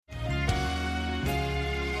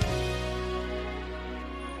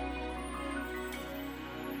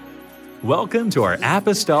Welcome to our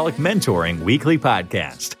Apostolic Mentoring Weekly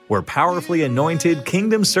Podcast, where powerfully anointed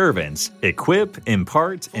kingdom servants equip,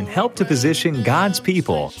 impart, and help to position God's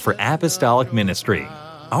people for apostolic ministry.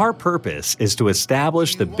 Our purpose is to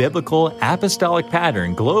establish the biblical apostolic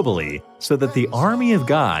pattern globally so that the army of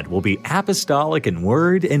God will be apostolic in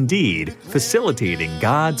word and deed, facilitating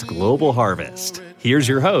God's global harvest. Here's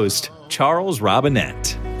your host, Charles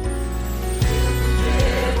Robinette.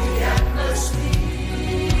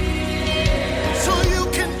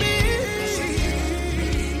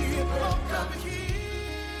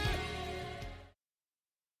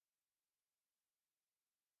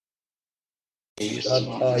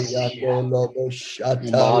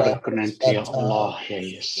 مبارك أنت يا الله يا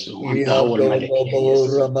يسوع، أنت هو الملك يا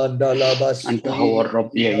يسوع، أنت هو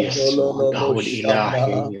الرب يا يسوع، أنت هو الإله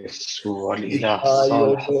يا يسوع، الإله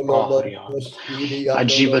الصالح الطاهر يا رب،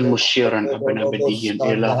 عجيبا مشيرا أبا أبديا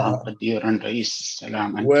إلها قديرا رئيس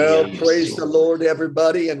السلام أنت يا Well, praise the يسوع. Lord,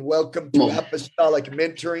 everybody, and welcome to Apostolic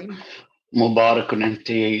Mentoring. مبارك أنت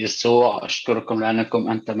يا يسوع، أشكركم لأنكم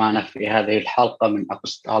أنت معنا في هذه الحلقة من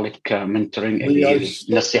أبوستوليك منتورينج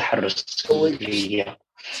النصيحة الرسولية.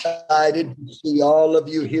 Excited to see all of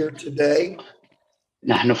you here today.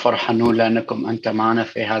 نحن فرحانون لأنكم أنت معنا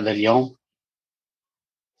في هذا اليوم.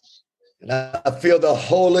 And I feel the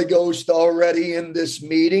Holy Ghost already in this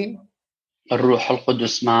meeting. الروح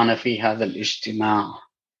القدس معنا في هذا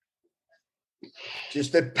الاجتماع.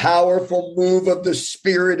 Just a powerful move of the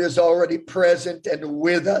Spirit is already present and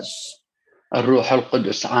with us. الروح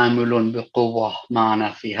القدس عامل بقوة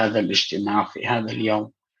معنا في هذا الاجتماع في هذا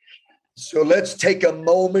اليوم. So let's take a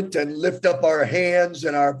moment and lift up our hands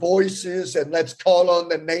and our voices and let's call on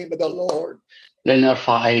the name of the Lord.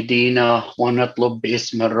 لنرفع أيدينا ونطلب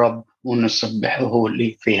باسم الرب ونسبحه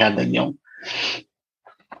لي في هذا اليوم.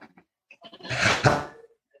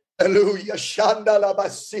 Hallelujah. Shandala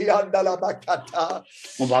basi andala bakata.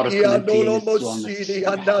 مبارك أنت يا يسوع،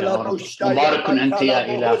 مبارك أنت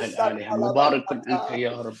يا إله الآلهة، مبارك أنت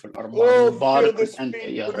يا رب الأرباب، مبارك أنت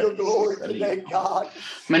يا رب.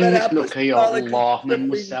 من مثلك يا الله، من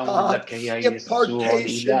مساوٍ لك يا يسوع،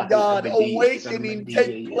 الإله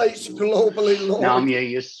الأبدي نعم يا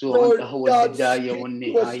يسوع، أنت هو البداية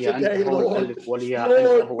والنهاية، أنت هو الألف والياء،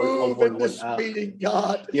 أنت هو الأول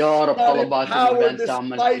والآخر. يا رب طلباتنا بأن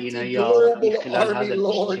تعمل فينا يا رب من خلال هذا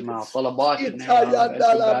الاجتماع، طلباتنا يا رب أن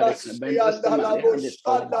تباركنا بأن تستمع لهذه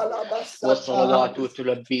الطلبات والصلوات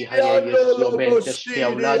وتلبيها يا يسوع، بأن تشفي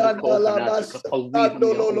أولادك وبناتك، قويهم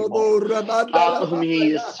يا الله، أعطهم يا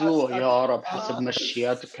يسوع يا رب حسب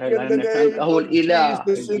مشيئتك، لأنك أنت هو الإله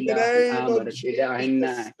الآمر، الإله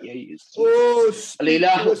الناهي يا يسوع،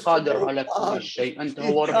 الإله القادر على كل شيء، أنت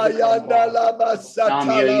هو رب الأرباب.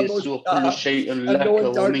 نعم يا يسوع، كل شيء لك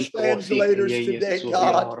ومنك وفيك يا يسوع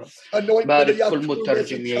يا رب. بارك كل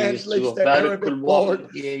مترجم يا يسوع، بارك كل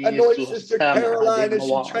واحد يا يسوع، سامع هذه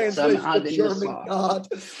المواعظ، سامع هذه النصائح،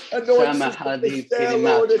 سامع هذه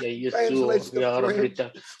الكلمات يا يسوع يا رب،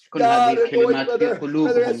 كن هذه الكلمات في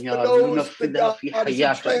قلوبهم يا رب، ننفذها في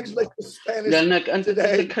حياتهم لأنك أنت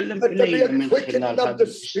تتكلم إلينا من خلال هذا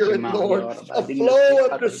الاجتماع يا رب، هذه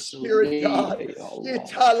النصيحة الرسولية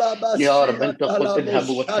يا رب. أنت قلت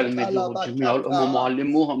اذهبوا وتلمذوا جميع الأمم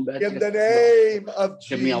وعلموهم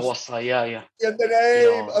جميع وصاياي.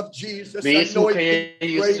 باسمك يا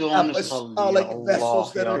يسوع نصلي يا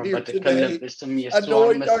الله يا رب، أتكلم باسم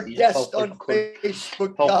يسوع المسيح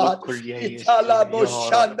فوق الكل يا يسوع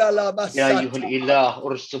يا أيها الإله،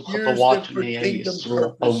 أرسل خطواتنا يا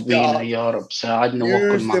يسوع، قوينا يا رب، ساعدنا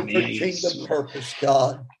وكن معنا يا يسوع.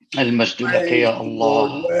 المجد لك يا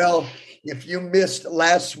الله. If you missed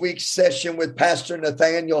last week's session with Pastor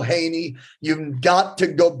Nathaniel Haney, you've got to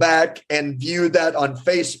go back and view that on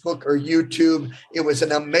Facebook or YouTube. It was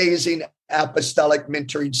an amazing apostolic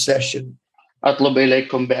mentoring session. أطلب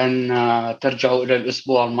إليكم بأن ترجعوا إلى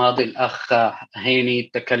الأسبوع الماضي. الأخ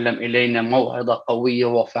هيني تكلم إلينا موعظة قوية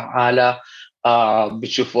وفعالة،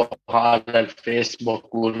 بتشوفوها على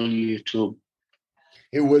الفيسبوك واليوتيوب.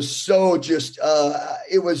 It was so just,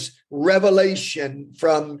 it was revelation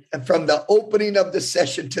from the opening of the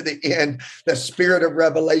session to the end. The spirit of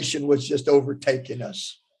revelation was just overtaking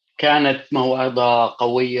us. كانت موعظة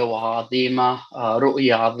قوية وعظيمة،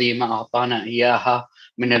 رؤية عظيمة أعطانا إياها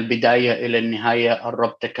من البداية إلى النهاية.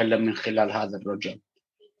 الرب تكلم من خلال هذا الرجل.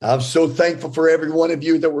 I'm so thankful for every one of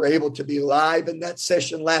you that were able to be live in that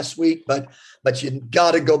session last week, but you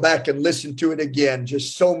got to go back and listen to it again.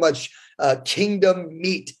 Just so much kingdom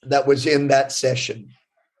meat that was in that session.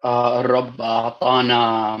 الرب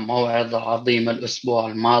أعطانا موعظة عظيمة الأسبوع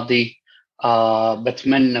الماضي.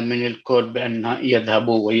 بتمنى من الكل بأن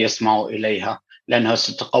يذهبوا ويسمعوا إليها لأنها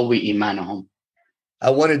ستقوي إيمانهم. I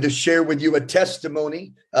wanted to share with you a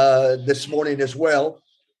testimony this morning as well.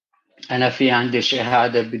 أنا في عندي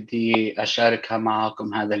شهادة بدي أشاركها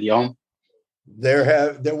معكم هذا اليوم.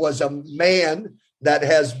 There was a man that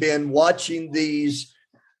has been watching these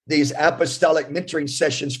apostolic mentoring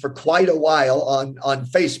sessions for quite a while on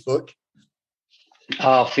Facebook.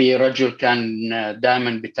 في رجل كان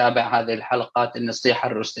دائما بيتابع هذه الحلقات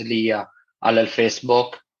النصيحة الرسلية على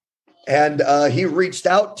الفيسبوك. And he reached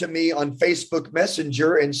out to me on Facebook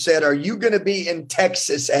Messenger and said, "Are you going to be in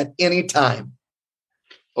Texas at any time?"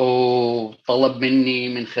 وطلب مني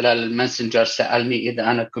من خلال الماسنجر، سألني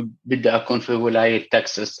إذا أنا بدي أكون في ولاية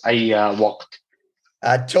تكساس أي وقت.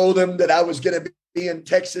 I told him that I was going to be in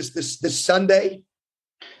Texas this Sunday.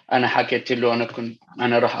 أنا حكيت له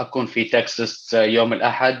أنا راح أكون في تكساس يوم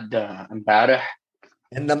الأحد امبارح.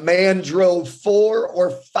 And the man drove 4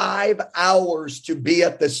 or 5 hours to be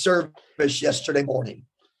at the service yesterday morning.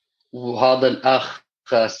 وهذا الأخ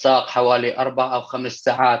ساق حوالي 4 أو 5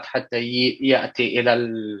 ساعات حتى يأتي إلى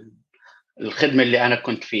الخدمة اللي أنا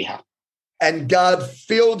كنت فيها. And God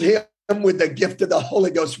filled him with the gift of the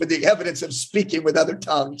Holy Ghost, with the evidence of speaking with other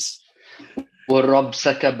tongues. والرب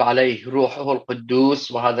سكب عليه روحه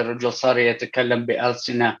القدوس، وهذا الرجل صار يتكلم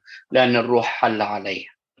بألسنة لأن الروح حل عليه.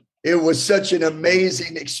 It was such an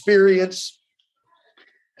amazing experience.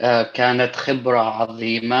 كانت خبرة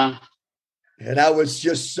عظيمة. And I was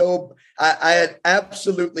just I had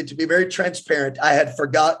absolutely, to be very transparent, I had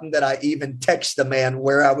forgotten that I even texted the man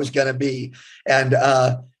where I was going to be. And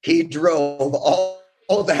he drove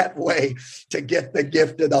all that way to get the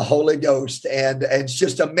gift of the Holy Ghost. And it's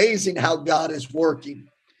just amazing how God is working.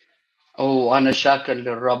 وأنا شاكر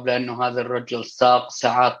للرب لأنه هذا الرجل ساق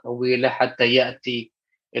ساعات طويلة حتى يأتي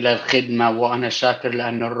إلى الخدمة، وأنا شاكر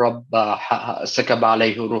لأن الرب سكب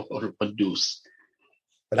عليه روحه القدوس.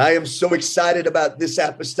 But I am so excited about this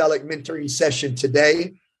apostolic mentoring session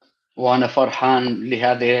today. وأنا فرحان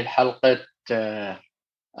لهذه الحلقة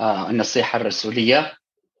النصيحة الرسولية.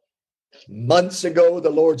 Months ago, the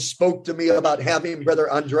Lord spoke to me about having Brother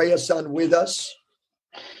Andreas on with us.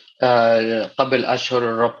 قبل أشهر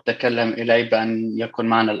الرب تكلم إلي بأن يكون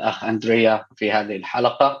معنا الأخ أندريا في هذه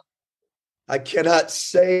الحلقة. I cannot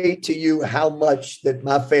say to you how much that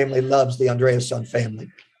my family loves the Andreasson family.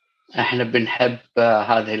 احنا بنحب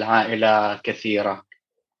هذه العائلة كثيرا.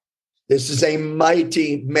 This is a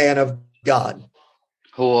mighty man of God.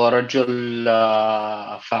 هو رجل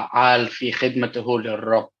فعال في خدمته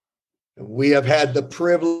للرب. We have had the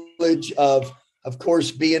privilege of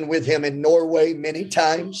course, being with him in Norway many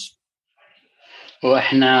times.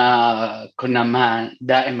 وإحنا كنا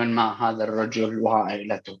دائما مع هذا الرجل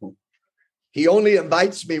وعائلته. He only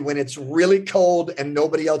invites me when it's really cold and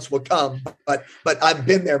nobody else will come. But I've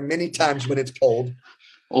been there many times when it's cold.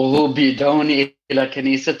 وهو بيدعوني إلى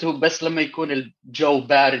كنيسته بس لما يكون الجو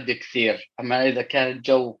بارد كثير. أما إذا كان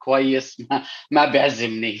الجو كويس ما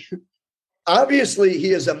بيعزمني. Obviously,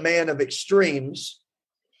 he is a man of extremes.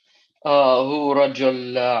 هو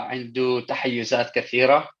رجل عنده تحيزات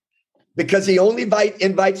كثيرة. Because he only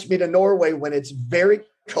invites me to Norway when it's very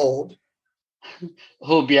cold.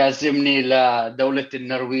 هو بيعزمني لدولة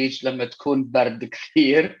النرويج لما تكون برد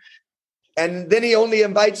كثير. And then he only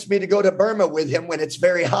invites me to go to Burma with him when it's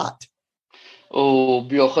very hot.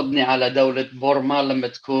 وبيأخذني على دولة بورما لما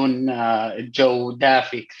تكون الجو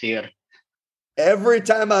دافي كثير. Every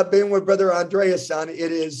time I've been with Brother Andreasson,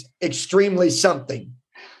 it is extremely something.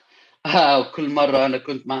 وكل مرة أنا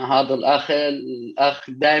كنت مع هذا الأخ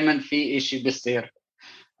دائما في إشي بيصير.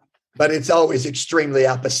 But it's always extremely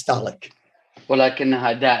apostolic.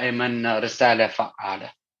 ولكنها دائما رسالة فعالة.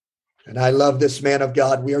 And I love this man of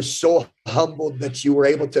God. We are so humbled that you were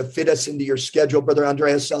able to fit us into your schedule, Brother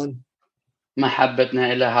Andreasson.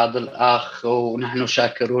 محبتنا إلى هذا الأخ ونحن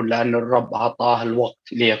شاكرون لأن الرب أعطاه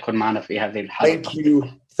الوقت ليكون معنا في هذه الحلقة.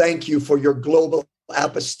 Thank you for your global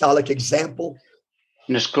apostolic example.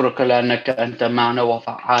 نشكرك لأنك أنت معنا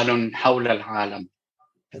وفعال حول العالم.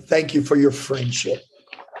 And thank you for your friendship.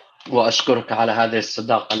 وأشكرك على هذه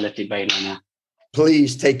الصداقة التي بيننا.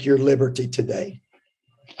 Please take your liberty today.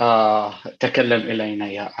 تكلم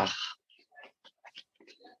إلينا يا أخ.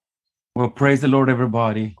 Well, praise the Lord,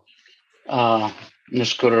 everybody.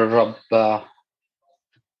 نشكر الرب.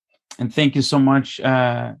 And thank you so much,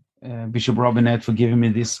 Bishop Robinette, for giving me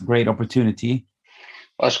this great opportunity.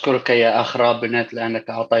 وأشكرك يا أخ رابنت لأنك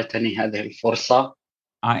أعطيتني هذه الفرصة.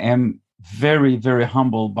 I am very, very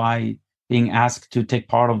humbled by being asked to take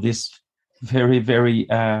part of this very, very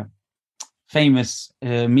famous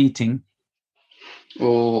meeting.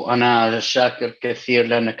 وأنا شاكر كثير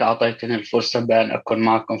لأنك أعطيتني الفرصة بأن أكون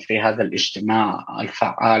معكم في هذا الاجتماع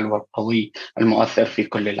الفعال والقوي المؤثر في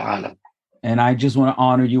كل العالم. And I just want to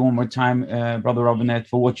honor you one more time, Brother Robinette,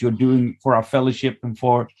 for what you're doing for our fellowship and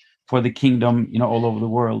for the kingdom, all over the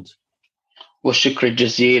world. والشكر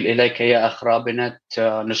الجزيل إليك يا أخ رابنت.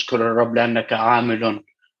 نشكر الرب لأنك عامل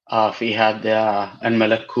في هذا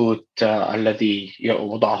الملكوت الذي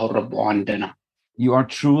وضعه الرب عندنا. You are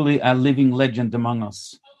truly a living legend among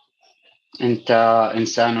us. أنت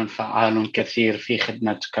إنسان فعال كثير في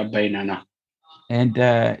خدمتك بيننا. And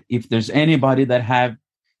if there's anybody that have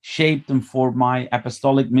shaped them for my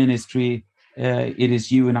apostolic ministry, it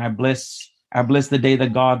is you. And I bless the day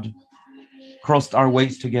that God crossed our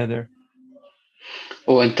ways together.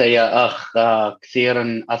 وأنت يا أخ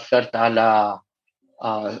كثيرا أثرت على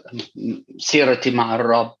سيرتي مع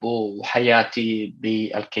الرب وحياتي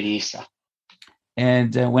بالكنيسة.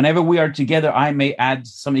 And whenever we are together, I may add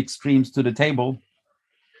some extremes to the table.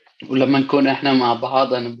 ولما نكون احنا مع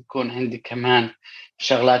بعض أنا بكون عندي كمان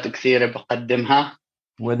شغلات كثيرة بقدمها.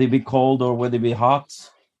 Whether it be cold or whether it be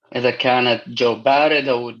hot. إذا كانت جو بارد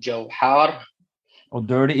أو الجو حار. Or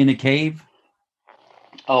dirty in a cave.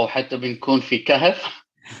 أو حتى بنكون في كهف.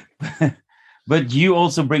 But you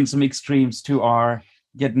also bring some extremes to our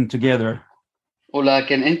getting together.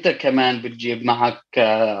 ولكن أنت كمان بتجيب معك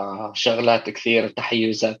شغلات كثيرة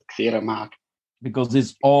تحيزات كثيرة معك. Because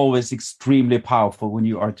it's always extremely powerful when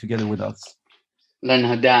you are together with us.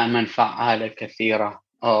 لأنها دائما فعالة كثيرة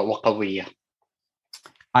وقوية.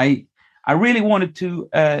 I really wanted to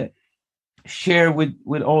share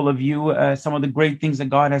with all of you some of the great things that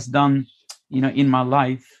God has done, in my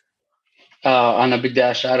life. أنا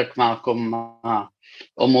بدي أشارك معكم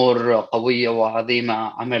أمور قوية وعظيمة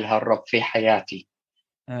عملها الرب في حياتي.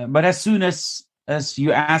 But as soon as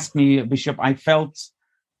you asked me, Bishop, I felt,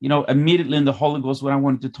 immediately in the Holy Ghost what I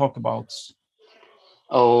wanted to talk about.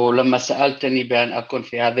 أو لما سألتني بأن أكون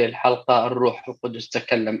في هذه الحلقة الروح القدس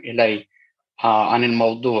تكلم إلي عن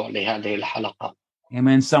الموضوع لهذه الحلقة.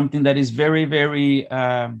 Amen. Something that is very, very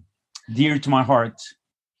dear to my heart.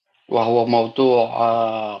 وهو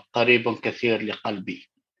موضوع قريب كثير لقلبي.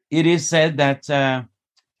 It is said that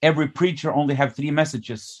every preacher only have 3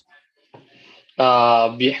 messages.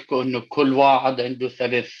 بيحكوا إنه كل واحد عنده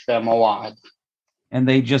 3 مواعظ. And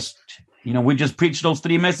they just, we just preach those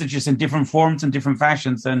 3 messages in different forms and different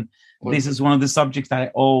fashions. And this is one of the subjects that I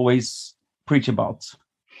always preach about.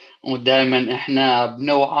 ودائما إحنا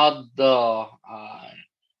بنوعظ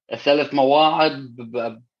 3 مواعظ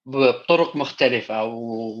بطرق مختلفة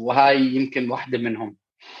وهاي يمكن واحدة منهم.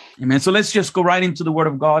 Amen. So let's just go right into the Word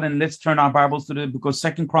of God and let's turn our Bibles to the book of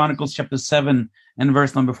 2 Chronicles chapter 7 and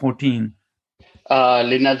verse number 14.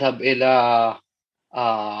 لنذهب إلى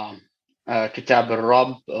كتاب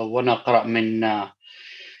الرب ونقرأ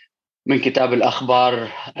من كتاب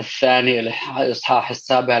الأخبار الثاني الإصحاح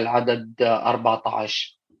 7 العدد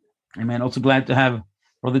 14. Amen. Also glad to have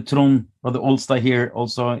Brother Tron, Brother Olsta here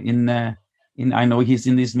also in I know he's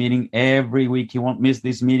in this meeting every week. He won't miss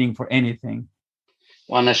this meeting for anything.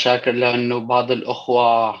 وأنا شاكر لأنه بعض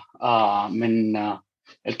الأخوة من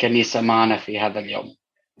الكنيسة معنا في هذا اليوم.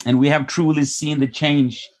 And we have truly seen the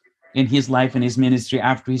change in his life and his ministry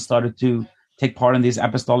after he started to take part in this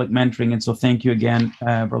apostolic mentoring. And so thank you again,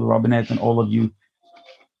 Brother Robinette, and all of you.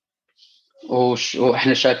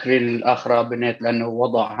 وإحنا شاكرين الأخ رابنت لأنه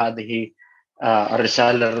وضع هذه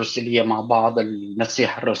الرسالة الرسولية مع بعض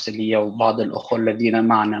النصيحة الرسولية وبعض الأخوة الذين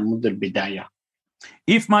معنا منذ البداية.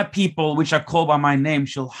 If my people, which are called by my name,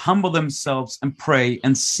 shall humble themselves and pray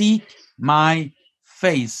and seek my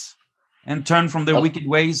face and turn from their wicked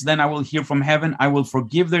ways, then I will hear from heaven, I will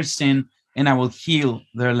forgive their sin, and I will heal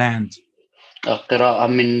their land. قراءة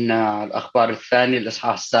من الأخبار الثاني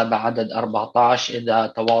الإصحاح 7 عدد 14.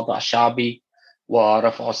 إذا تواضع شعبي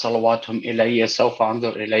ورفعوا صلواتهم إلي سوف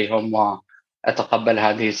أنظر إليهم وأتقبل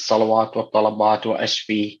هذه الصلوات والطلبات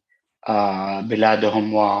وأشفي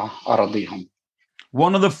بلادهم وأراضيهم.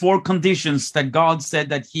 One of the 4 conditions that God said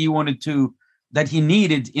that he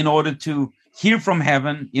needed in order to hear from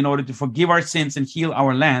heaven, in order to forgive our sins and heal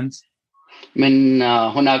our lands. من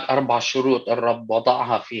هناك 4 شروط الرب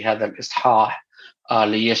وضعها في هذا الإصحاح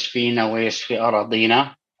ليشفينا ويشفي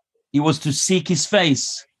أراضينا. It was to seek his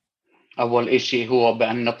face. أول شيء هو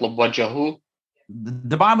بأن نطلب وجهه.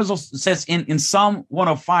 The Bible also says in Psalm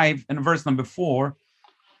 105 and verse number 4.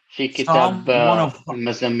 في كتاب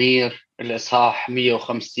المزامير الإصحاح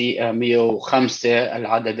 105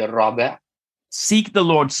 العدد الرابع. Seek the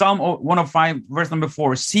Lord. Psalm 105 verse number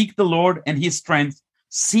 4. Seek the Lord and his strength.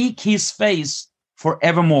 Seek his face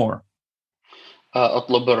forevermore.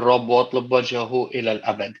 اطلب الرب واطلب وجهه إلى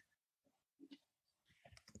الأبد.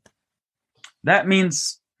 That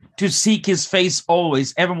means to seek his face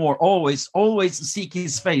always, evermore, always seek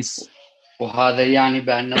his face. وهذا يعني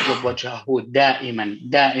بأن نطلب وجهه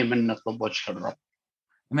دائما نطلب وجه الرب.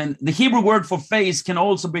 I mean, the Hebrew word for face can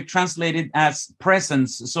also be translated as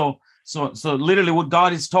presence. So literally what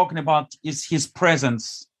God is talking about is his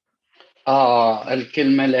presence.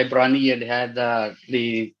 الكلمة العبرانية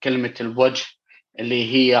لكلمة الوجه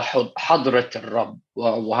اللي هي حضرة الرب،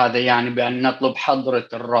 وهذا يعني بأن نطلب حضرة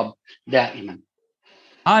الرب دائما.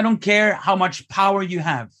 I don't care how much power you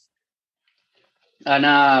have.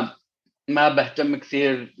 أنا ما بهتم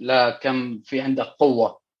كثير لكم في عندك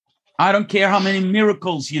قوة. I don't care how many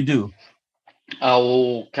miracles you do.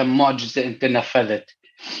 أو كم معجزة أنت نفذت.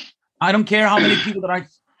 I don't care how many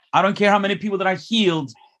people that I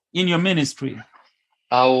healed in your ministry.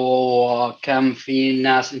 أو كم في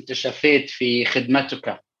ناس أنت شفيت في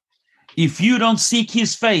خدمتك. If you don't seek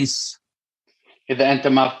his face, إذا أنت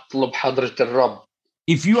ما تطلب حضرة الرب,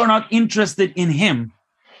 if you are not interested in him,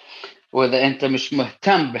 وإذا أنت مش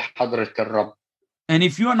مهتم بحضرة الرب, and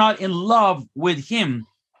if you are not in love with him,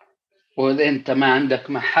 وإذا أنت ما عندك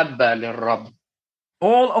محبة للرب,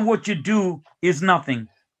 all of what you do is nothing.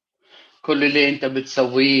 كل اللي أنت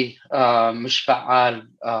بتسويه مش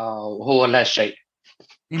فعال وهو لا شيء.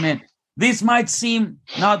 Amen. This might seem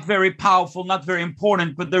not very powerful, not very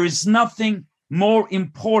important, but there is nothing more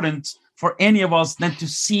important for any of us than to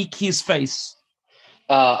seek his face.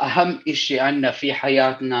 أهم إشي عنا في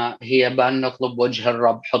حياتنا هي بأن نطلب وجه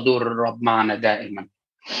الرب، حضور الرب معنا دائما.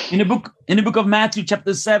 In the book of Matthew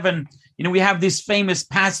chapter 7, we have this famous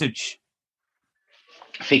passage.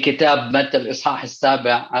 في كتاب متى الإصحاح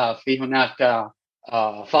السابع في هناك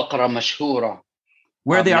فقرة مشهورة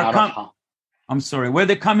where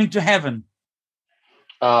they're coming to heaven.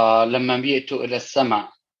 لما بيأتوا إلى السماء.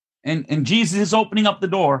 And Jesus is opening up the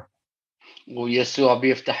door. ويسوع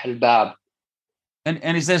بيفتح الباب.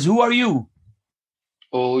 And he says, "Who are you?"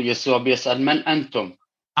 ويسوع بيسأل من أنتم؟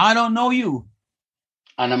 I don't know you.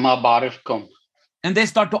 أنا ما بعرفكم. And they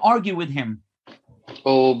start to argue with him.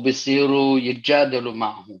 وبيصيروا يتجادلوا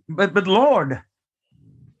معه. But Lord.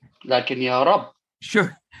 لكن يا رب.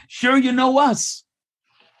 Sure you know us.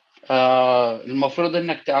 المفروض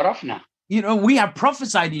إنك تعرفنا. We have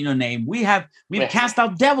prophesied in your name. We've cast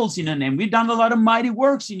out devils in your name. We've done a lot of mighty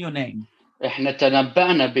works in your name. إحنا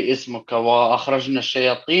تنبأنا باسمك وأخرجنا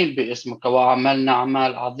الشياطين باسمك وعملنا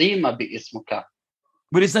أعمال عظيمة باسمك.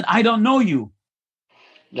 But he said, I don't know you.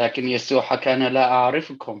 لكن يسوع حكى أنا لا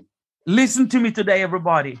أعرفكم. Listen to me today,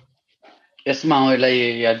 everybody. اسمعوا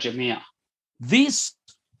إلي يا جميع. These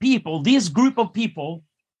people, this group of people,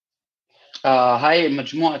 هاي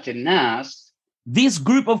مجموعة الناس, this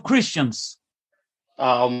group of Christians,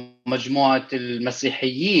 مجموعة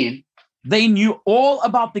المسيحيين, they knew all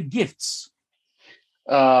about the gifts.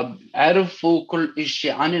 عرفوا كل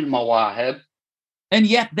إشي عن المواهب. And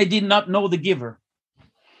yet they did not know the giver.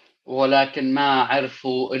 ولكن ما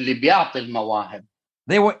عرفوا اللي بيعطي المواهب.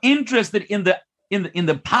 They were interested in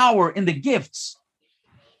the power, in the gifts.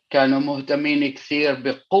 كانوا مهتمين كثير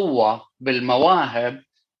بقوة بالمواهب.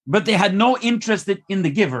 But they had no interest in the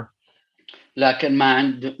giver. لكن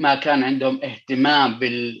ما كان عندهم اهتمام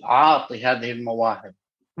بالعاطي هذه المواهب.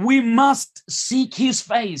 We must seek his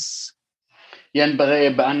face. ينبغي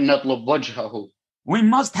بأن نطلب وجهه. We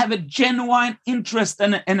must have a genuine interest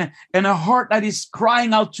and a heart that is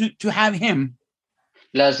crying out to have him.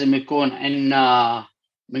 لازم يكون عندنا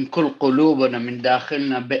من كل قلوبنا من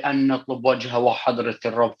داخلنا بأن نطلب وجهه وحضرة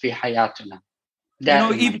الرب في حياتنا.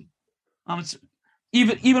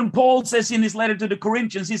 Even Paul says in his letter to the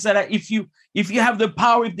Corinthians, he said that if you have the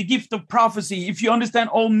power, if the gift of prophecy, if you understand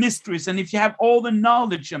all mysteries, and if you have all the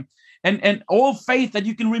knowledge and all faith that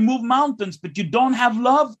you can remove mountains, but you don't have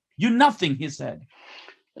love, you're nothing, he said.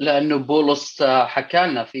 لأنه بولس حكى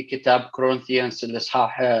لنا في كتاب كورنثيانس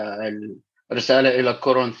الإصحاح الرسالة إلى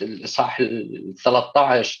كورنث الإصحاح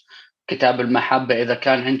 13 كتاب المحبة إذا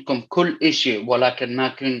كان عندكم كل شيء ولكن ما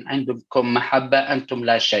كان عندكم محبة أنتم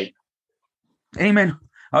لا شيء. Amen.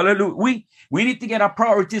 Hallelujah. We need to get our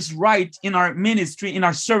priorities right in our ministry, in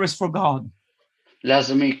our service for God.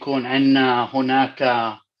 لازم يكون عندنا هناك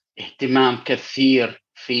اهتمام كثير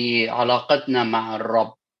في علاقتنا مع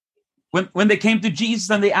الرب. When they came to Jesus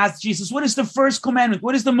and they asked Jesus, what is the first commandment?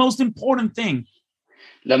 What is the most important thing?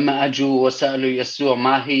 لما أجوا وسألوا يسوع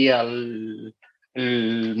ما هي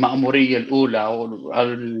المأمورية الأولى أو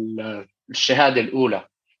الشهادة الأولى.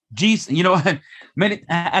 Jesus,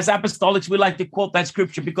 as apostolics, we like to quote that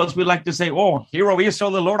scripture because we like to say, oh, hear, O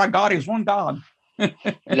Israel, the Lord our God is one God.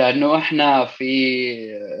 لأنه إحنا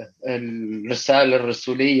في الرسالة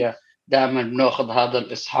الرسولية دائما بنأخذ هذا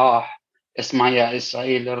الإصحاح اسمع يا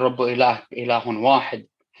إسرائيل الرب إله واحد.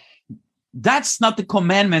 That's not the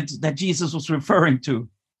commandment that Jesus was referring to.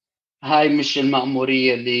 هاي مش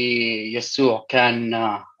المأمورية اللي يسوع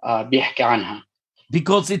كان بيحكي عنها.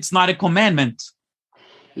 Because it's not a commandment.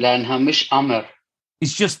 لأنها مش أمر.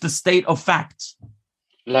 It's just a state of fact.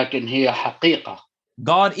 لكن هي حقيقة.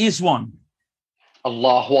 God is one.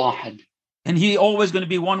 الله واحد. And he always going to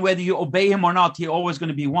be one, whether you obey him or not, he always going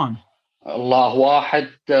to be one. الله واحد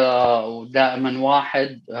ودائما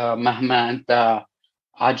واحد مهما أنت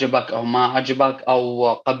عجبك أو ما عجبك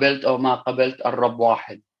أو قبلت أو ما قبلت الرب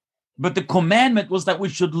واحد. But the commandment was that we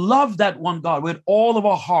should love that one God with all of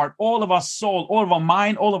our heart, all of our soul, all of our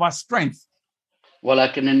mind, all of our strength.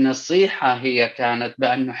 ولكن النصيحة هي كانت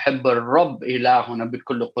بأن نحب الرب إلهنا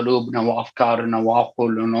بكل قلوبنا وأفكارنا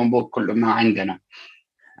وعقولنا وبكل ما عندنا.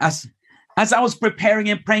 As I was preparing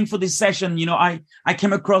and praying for this session, I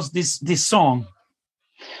came across this song.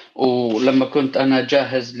 ولما كنت أنا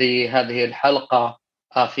جاهز لهذه الحلقة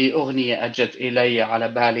في أغنية أجت إلي على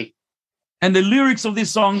بالي. And the lyrics of this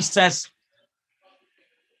song says,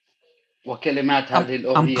 وكلمات هذه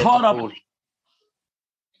الأغنية تقول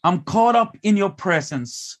I'm caught up in your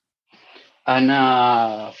presence.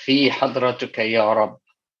 أنا في حضرتك يا رب.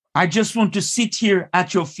 I just want to sit here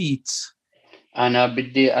at your feet. أنا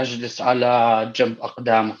بدي أجلس على جنب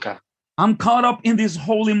أقدامك. I'm caught up in these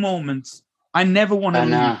holy moments. I never want to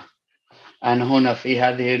leave. أنا هنا في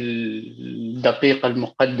هذه الدقيقة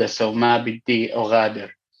المقدسة وما بدي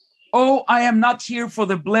أغادر. Oh, I am not here for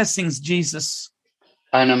the blessings, Jesus.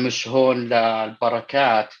 أنا مش هون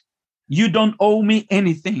للبركات. You don't owe me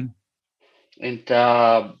anything. أنت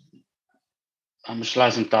مش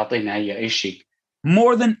لازم تعطيني أي شيء.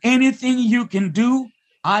 More than anything you can do,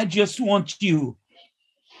 I just want you.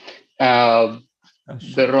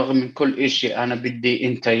 بالرغم من كل شيء أنا بدي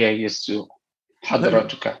أنت يا يسوع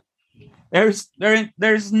حضرتك.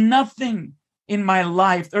 There's nothing in my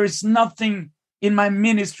life. There is nothing in my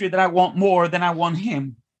ministry that I want more than I want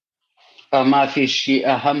him. ما في شيء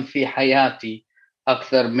أهم في حياتي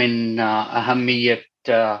أكثر من أهمية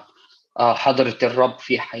حضرة الرب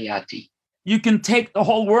في حياتي. You can take the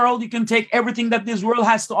whole world. You can take everything that this world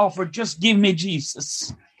has to offer. Just give me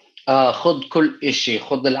Jesus. خذ كل شيء.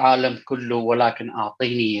 خذ العالم كله ولكن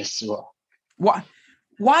أعطيني يسوع.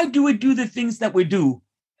 Why do we do the things that we do?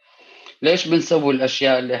 ليش بنسوي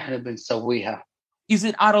الأشياء اللي إحنا بنسويها؟ Is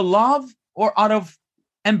it out of love or out of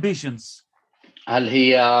ambitions? هل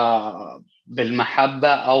هي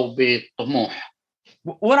بالمحبة أو بالطموح؟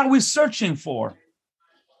 What are we searching for?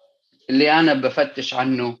 اللي أنا بفتش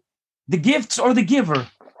عنه. The gifts or the giver?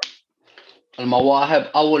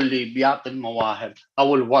 المواهب أو اللي بيعطي المواهب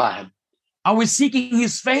أو الواهب. Are we seeking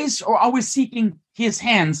his face or are we seeking his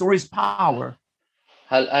hands or his power?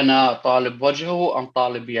 هل أنا طالب وجهه أم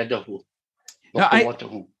طالب يده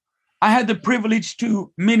وقوته؟ I had the privilege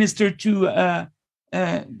to minister to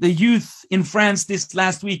the youth in France this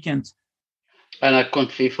last weekend. أنا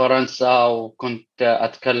كنت في فرنسا وكنت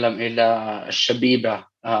أتكلم إلى الشبيبة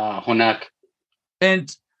هناك.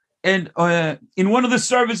 And in one of the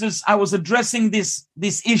services, I was addressing this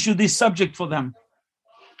issue, this subject for them.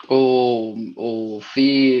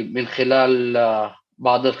 وفي من خلال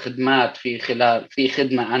بعض الخدمات في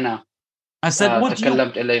خدمة أنا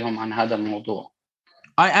تكلمت إليهم عن هذا الموضوع.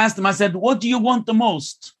 I asked them, I said, what do you want the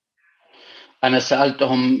most? أنا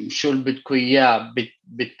سألتهم شو اللي بدكم إياه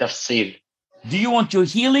بالتفصيل. Do you want your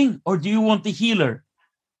healing or do you want the healer?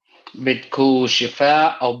 بدكم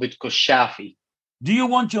شفاء أو بدكم الشافي. Do you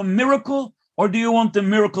want your miracle or do you want the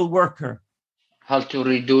miracle worker? هل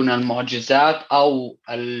تريدون المعجزات أو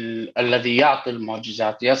الذي يعطي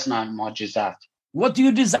المعجزات يصنع المعجزات؟ What do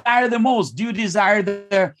you desire the most? Do you desire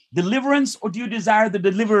the deliverance or do you desire the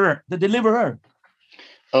deliverer?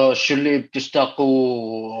 شو اللي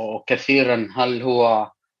بتشتاقوا كثيرا؟ هل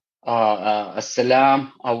هو السلام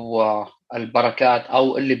أو البركات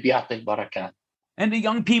أو اللي بيعطي البركات؟ And the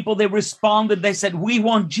young people, they responded, they said, we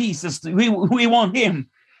want Jesus, we want him.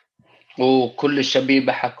 وكل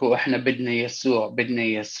الشبيبة حكوا إحنا بدنا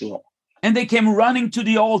يسوع. And they came running to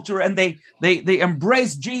the altar and they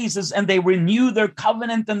embraced Jesus and they renewed their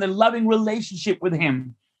covenant and their loving relationship with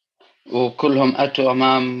him. وكلهم أتوا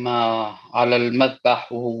أمام على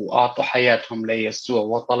المذبح وأعطوا حياتهم ليسوع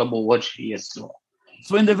وطلبوا وجه يسوع.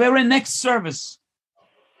 So in the very next service,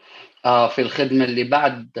 في الخدمة اللي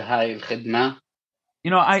بعد هاي الخدمة,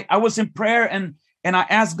 I was in prayer and I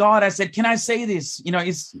asked God, I said, can I say this?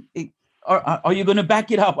 Are you going to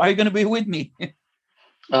back it up? Are you going to be with me?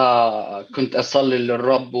 كنت أصلي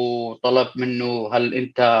للرب وطلبت منه هل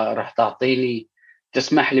أنت رح تعطيني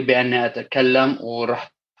تسمح لي بأني أتكلم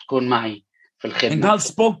ورح تكون معي في الخدمة. And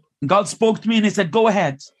God spoke to me and he said, go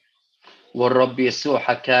ahead. والرب يسوع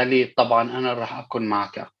حكى لي طبعا أنا رح أكون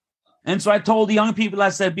معك. And so I told the young people, I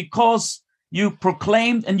said, because you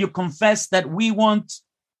proclaimed and you confessed that we want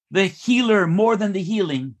the healer more than the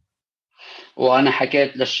healing. وأنا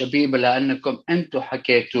حكيت للشبيبة لأنكم أنتوا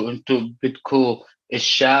حكيتوا أنتوا بدكوا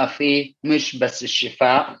الشافي مش بس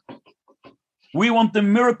الشفاء. We want the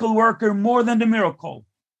miracle worker more than the miracle.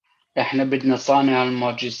 إحنا بدنا صانع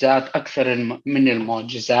المعجزات أكثر من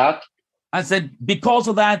المعجزات. I said, because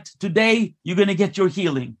of that, today you're going to get your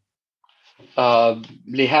healing.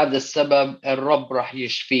 لهذا السبب الرب راح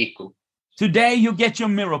يشفيكوا. Today you get your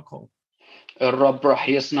miracle. الرب راح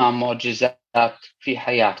يصنع معجزات في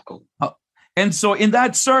حياتكم. And so in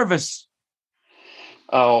that service,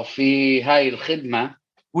 في هاي الخدمة,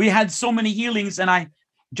 we had so many healings, and I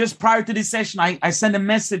just prior to this session, I sent a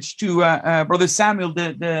message to Brother Samuel,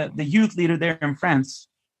 the youth leader there in France.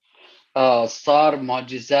 صار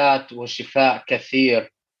معجزات وشفاء كثير.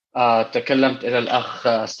 تكلمت إلى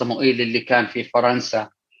الأخ صموئيل اللي كان في فرنسا.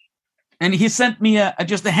 And he sent me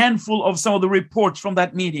just a handful of some of the reports from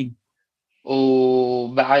that meeting.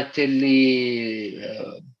 وبعت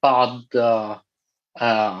لي بعض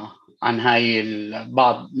عن هاي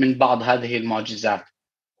بعض هذه المعجزات.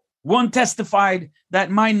 One testified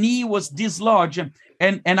that my knee was dislodged,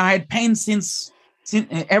 and I had pain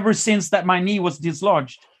ever since that my knee was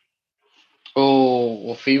dislodged.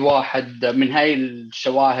 وفي واحد من هاي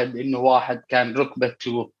الشواهد إنه واحد كان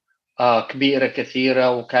ركبته كبيرة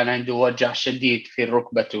كثيرة وكان عنده وجع شديد في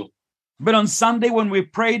ركبته. But on Sunday when we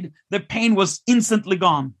prayed, the pain was instantly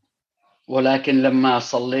gone. ولكن لما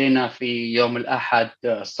صلينا في يوم الأحد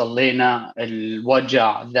صلينا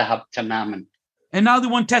الوجع ذهب تماما. And now the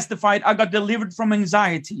one testified, I got delivered from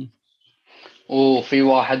anxiety. وفي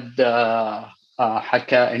واحد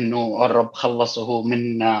حكى إنه الرب خلصه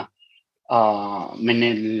من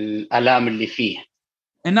الآلام اللي فيه.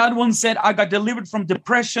 And another one said, I got delivered from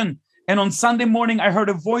depression. And on Sunday morning, I heard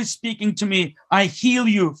a voice speaking to me, I heal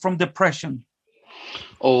you from depression.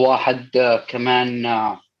 وواحد كمان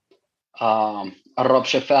الرب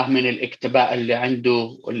شفاه من الاكتئاب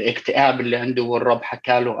اللي عنده والرب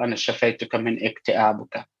حكى له أنا شفيتك من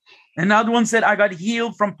اكتئابك. Another one said, I got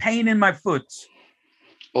healed from pain in my foot.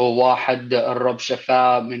 وواحد الرب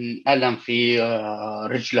شفاه من ألم في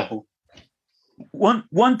رجله.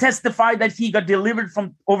 One testified that he got delivered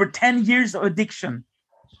from over 10 years of addiction.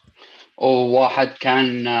 وواحد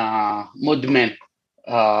كان مدمن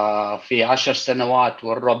في 10 سنوات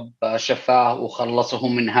والرب شفاه وخلصه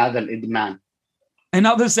من هذا الإدمان.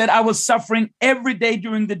 Another said, I was suffering every day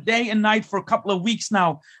during the day and night for a couple of weeks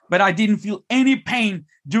now, but I didn't feel any pain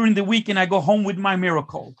during the week and I go home with my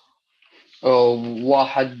miracle.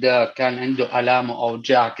 واحد كان عنده آلام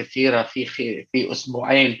وأوجاع كثيرة في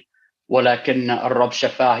أسبوعين ولكن الرب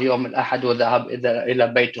شفاه يوم الأحد وذهب إلى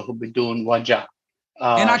بيته بدون وجع.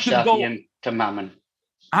 شافيا تماما.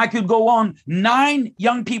 I could go on. 9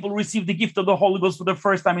 young people received the gift of the Holy Ghost for the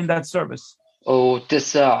first time in that service.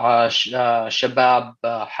 و9 شباب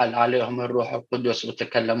حل عليهم الروح القدس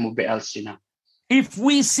وتكلموا بألسنة. If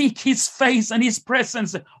we seek his face and his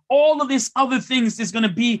presence, all of these other things is going to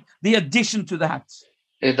be the addition to that.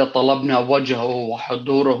 إذا طلبنا وجهه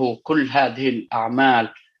وحضوره كل هذه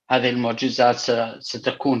الأعمال هذه المعجزات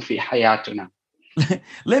ستكون في حياتنا.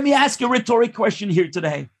 Let me ask you a rhetoric question here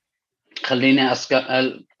today. خليني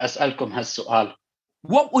أسألكم هالسؤال.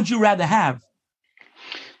 What would you rather have?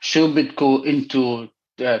 شو بدكوا أنتوا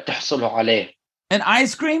تحصلوا عليه؟ An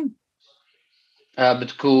ice cream?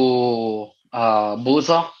 بدكوا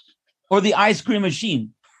بوظة؟ Or the ice cream machine?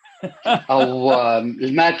 أو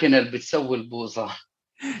الماكينة اللي بتسوي البوظة.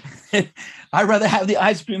 I'd rather have the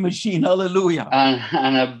ice cream machine. Hallelujah.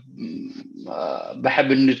 أنا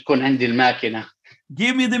بحب إنه تكون عندي الماكينة.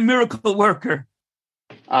 Give me the miracle worker.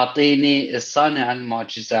 أعطيني الصانع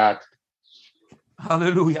المعجزات.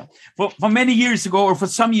 Hallelujah. For many years ago, or for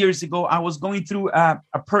some years ago, I was going through a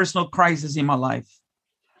personal crisis in my life.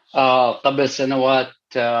 قبل سنوات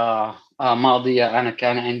ماضية أنا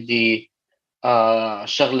كان عندي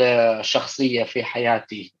شغلة شخصية في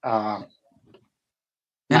حياتي.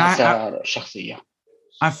 شخصية.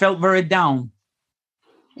 I felt very down.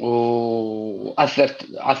 وأثرت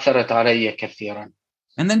علي كثيرا.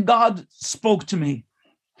 And then God spoke to me.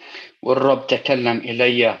 والرب تكلم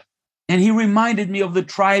إلي. And he reminded me of the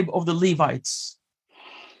tribe of the Levites.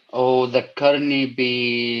 وذكرني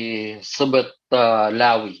بسبط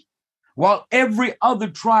لاوي. While every other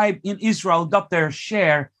tribe in Israel got their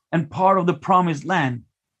share and part of the promised land.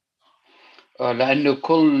 لأنه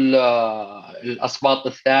كل الأسباط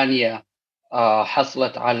الثانية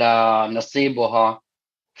حصلت على نصيبها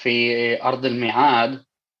في أرض الميعاد.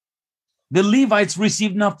 The Levites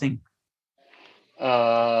received nothing.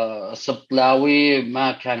 سبط لاوي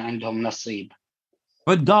ما كان عندهم نصيب.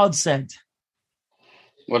 But God said,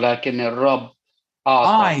 ولكن الرب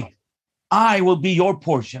أعطى. I will be your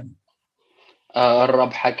portion.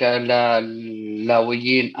 الرب حكى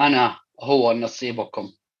للاويين أنا هو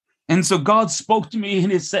نصيبكم. And so God spoke to me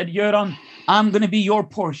and he said, Göran, I'm going to be your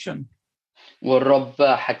portion. والرب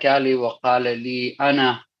حكى لي وقال لي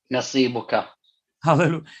أنا نصيبك.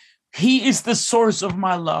 Hallelujah. He is the source of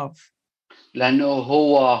my love. لأنه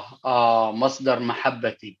هو مصدر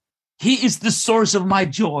محبتي. He is the source of my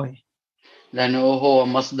joy. لأنه هو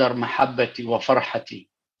مصدر محبتي وفرحتي.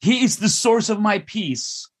 He is the source of my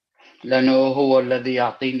peace. لأنه هو الذي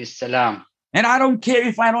يعطيني السلام. And I don't care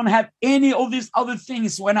if I don't have any of these other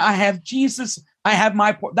things. When I have Jesus, I have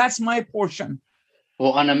that's my portion.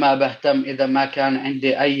 وأنا ما بهتم إذا ما كان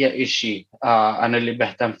عندي أي شيء. أنا اللي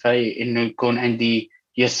بهتم فيه إنه يكون عندي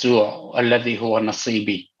يسوع الذي هو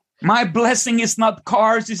نصيبي. My blessing is not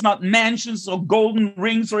cars, it's not mansions or golden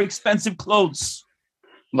rings or expensive clothes.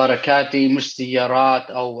 بركاتي مش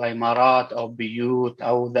سيارات أو عمارات أو بيوت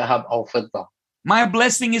أو ذهب أو فضة. My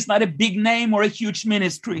blessing is not a big name or a huge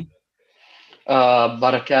ministry.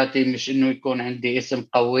 بركاتي مش إنه يكون عندي اسم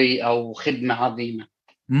قوي أو خدمة عظيمة.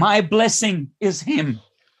 My blessing is him.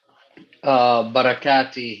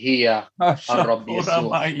 بركاتي هي الرب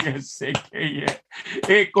يسوع.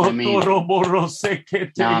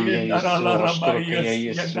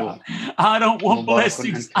 I don't want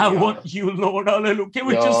blessings. I want you, Lord. Hallelujah. Can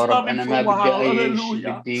we just love him for a while?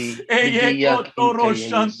 Hallelujah.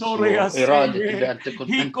 إرادتي بأن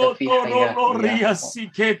تكون أنت في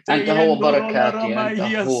حياتي. أنت هو بركاتي.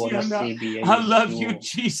 أنت هو نصيبي. I love you,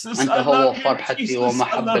 Jesus. أنت هو فرحتي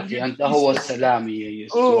ومحبتي. أنت هو سلامي يا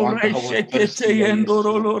يسوع. أنت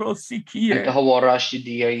هو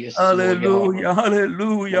راشدي يا يسوع. هللويا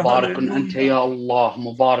هللويا. مبارك أنت يا الله.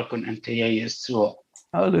 مبارك أنت يا يسوع.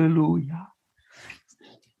 Hallelujah.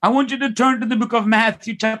 I want you to turn to the book of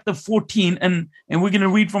Matthew chapter 14 and we're going to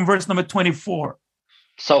read from verse number 24.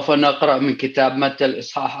 سوف نقرأ من كتاب متى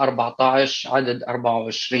الإصحاح 14 عدد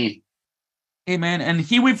 24. Amen. And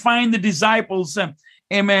here we find the disciples,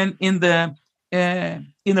 amen, in the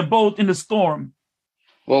boat in the storm.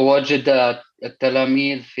 ووجد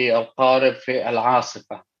التلاميذ في القارب في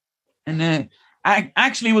العاصفة. And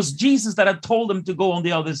actually it was Jesus that had told them to go on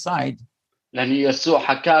the other side. لأن يسوع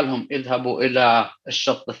حكى لهم اذهبوا إلى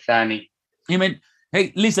الشط الثاني. Amen.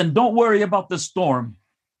 Hey, listen, don't worry about the storm.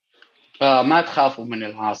 ما تخافوا من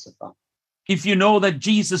العاصفة. If you know that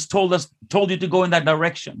Jesus told you to go in that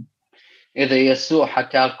direction. إذا يسوع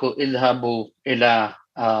حكى لكم اذهبوا إلى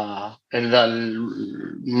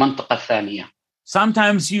المنطقة الثانية.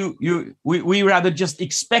 Sometimes we rather just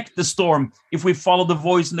expect the storm. If we follow the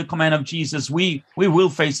voice and the command of Jesus, we will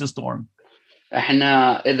face the storm.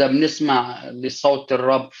 احنا إذا بنسمع لصوت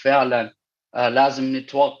الرب فعلا لازم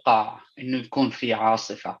نتوقع إنه يكون في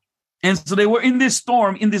عاصفة. And so they were in this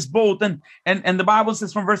storm, in this boat, and the Bible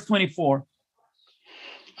says from verse 24.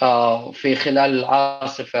 في خلال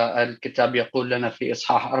العاصفة الكتاب يقول لنا في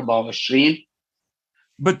إصحاح 24.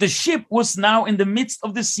 But the ship was now in the midst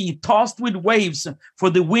of the sea, tossed with waves,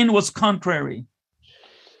 for the wind was contrary.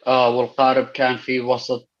 والقارب كان في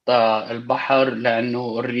وسط البحر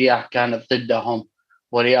لأنه الرياح كانت ضدهم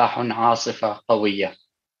ورياح عاصفة قوية.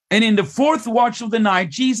 And in the fourth watch of the night,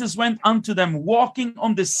 Jesus went unto them walking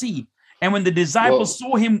on the sea. And when the disciples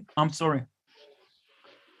saw him,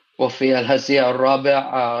 وفي الهزيع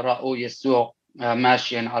الرابع رأوا يسوع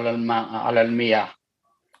ماشيا على المياه.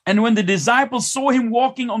 And when the disciples saw him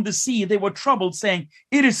walking on the sea, they were troubled, saying,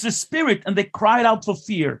 "It is the Spirit," and they cried out for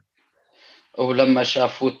fear. ولما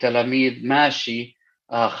شافوا التلاميذ ماشي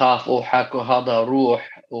خافوا حكوا هذا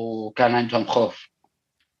روح وكان عندهم خوف.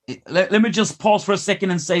 Let me just pause for a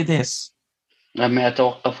second and say this. لما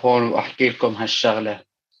أتوقف هون وأحكي لكم هالشغلة.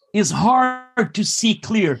 It's hard to see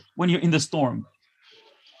clear when you're in the storm.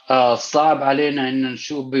 صعب علينا إن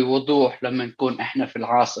نشوف بوضوح لما نكون إحنا في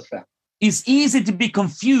العاصفة. It's easy to be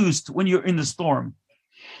confused when you're in the storm.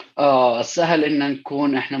 سهل إن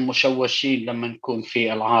نكون إحنا مشوشين لما نكون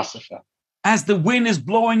في العاصفة. As the wind is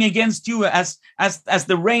blowing against you, as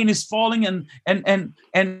the rain is falling and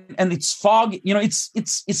it's fog, you know,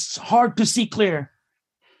 it's hard to see clear.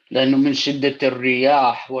 لأنه من شدة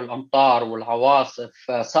الرياح والأمطار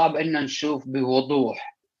والعواصف صعب إن نشوف بوضوح.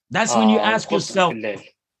 That's when you ask yourself.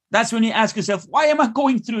 That's when you ask yourself, why am I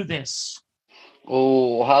going through this?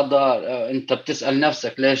 وهذا أنت بتسأل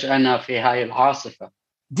نفسك ليش أنا في هاي العاصفة؟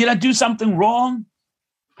 Did I do something wrong?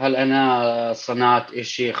 هل أنا صنعت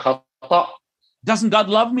إشي خطأ؟ Doesn't God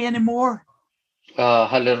love me anymore?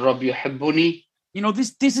 هل الرب يحبني؟ you know,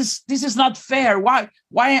 this is not fair. Why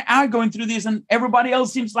am I going through this and everybody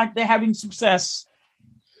else seems like they're having success?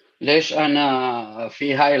 ليش أنا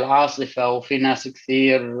في هاي العاصفة وفي ناس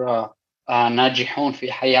كثير ناجحون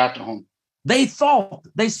في حياتهم؟ They thought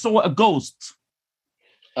they saw a ghost.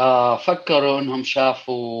 فكروا إنهم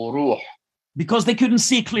شافوا روح. Because they couldn't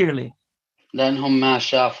see clearly. لأنهم ما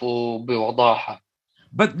شافوا بوضاحة.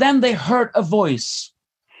 But then they heard a voice.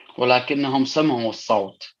 ولكنهم سمعوا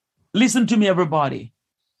الصوت. Listen to me, everybody.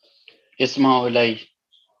 اسمعوا إلي.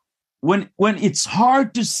 When it's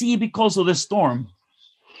hard to see because of the storm,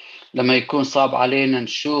 لما يكون صعب علينا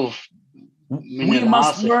نشوف من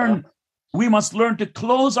العاصفة, we must learn to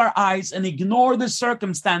close our eyes and ignore the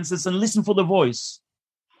circumstances and listen for the voice.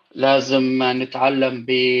 لازم نتعلم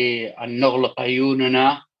بأن نغلق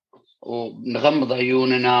عيوننا ونغمض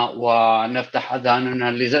عيوننا ونفتح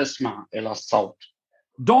أذاننا لنسمع إلى الصوت.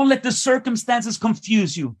 Don't let the circumstances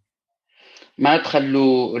confuse you. ما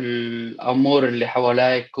تخلوا الأمور اللي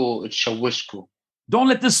حواليكوا تشوشكوا. Don't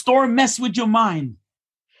let the storm mess with your mind.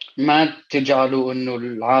 ما تجعلوا إنه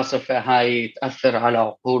العاصفة هاي تأثر على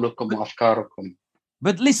عقولكم وأفكاركم.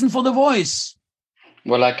 But listen for the voice.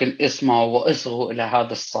 ولكن اسمعوا وإصغوا إلى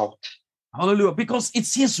هذا الصوت. Hallelujah! Because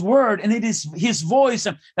it's His word and it is His voice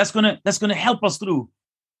that's gonna help us through.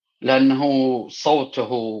 لأنه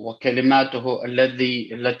صوته وكلماته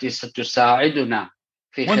التي ستساعدنا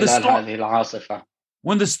في خلال هذه العاصفة.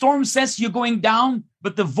 When the storm says you're going down,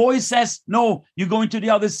 but the voice says no, you're going to the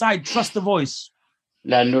other side. Trust the voice.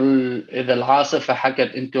 لأنه إذا العاصفة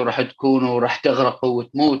حكت أنتوا رح تكونوا رح تغرقوا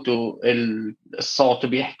وتموتوا، الصوت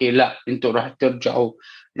بيحكي لا، أنتوا رح ترجعوا،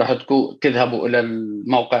 رح تذهبوا إلى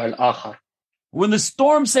الموقع الآخر. When the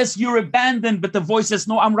storm says you're abandoned, but the voice says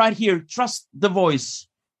no, I'm right here. Trust the voice.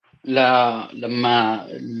 لا، لما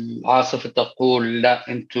العاصفة تقول لا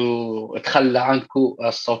أنتوا اتخلى عنكم،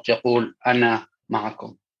 الصوت يقول أنا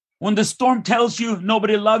معكم. When the storm tells you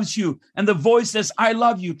nobody loves you and the voice says I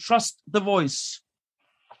love you, trust the voice.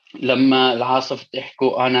 لما العاصفة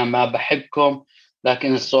تحكوا أنا ما بحبكم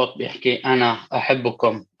لكن الصوت بيحكي أنا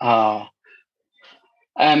أحبكم،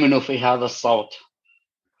 آمنوا في هذا الصوت.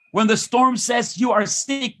 When the storm says you are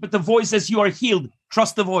sick but the voice says you are healed,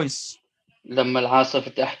 trust the voice. لما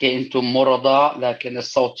العاصفة تحكي أنتم مرضى لكن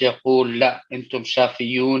الصوت يقول لا أنتم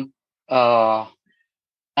شافيون،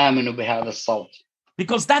 آمنوا بهذا الصوت.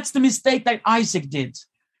 Because that's the mistake that Isaac did.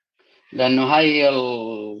 لأنه هاي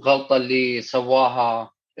الغلطة اللي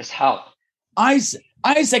سواها إسحاق.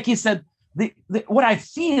 Isaac, he said, what I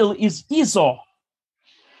feel is Esau.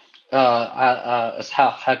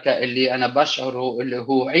 إسحاق حكى اللي أنا بشعره اللي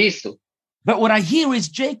هو عيسو. But what I hear is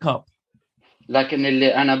Jacob. لكن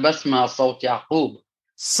اللي أنا بسمع صوت يعقوب.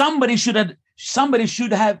 Somebody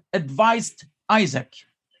should have advised Isaac.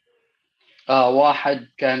 واحد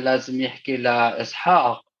كان لازم يحكي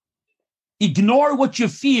لإسحاق. Ignore what you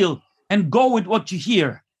feel and go with what you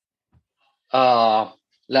hear.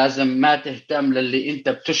 لازم ما تهتم للي أنت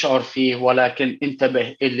بتشعر فيه ولكن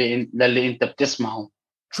انتبه للي أنت بتسمعه.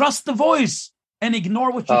 Trust the voice and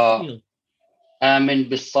ignore what you feel. آمن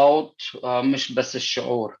بالصوت مش بس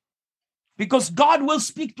الشعور. Because God will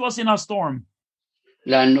speak to us in our storm.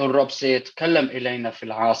 لأنه الرب سيتكلم إلينا في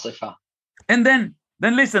العاصفة. And then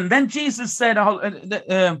listen. Then Jesus said,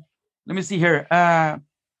 let me see here.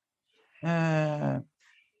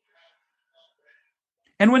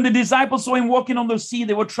 And when the disciples saw him walking on the sea,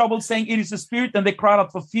 they were troubled, saying, "It is a spirit," and they cried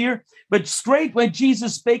out for fear. But straightway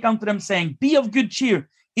Jesus spake unto them, saying, "Be of good cheer.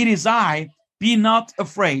 It is I. Be not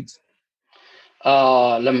afraid."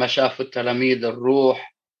 لما شافوا التلاميذ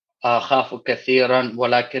الروح خافوا كثيرا،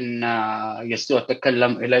 ولكن يسوع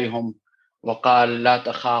تكلم إليهم وقال لا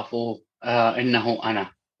تخافوا إنه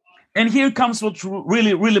أنا. And here comes what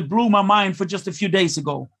really blew my mind for just a few days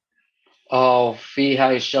ago. في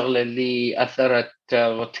هاي الشغلة اللي أثرت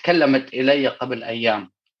وتكلمت إلي قبل أيام.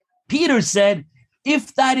 Peter said,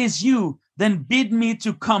 "If that is you, then bid me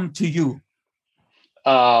to come to you."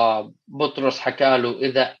 بطرس حكى له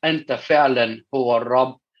إذا أنت فعلا هو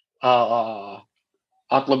الرب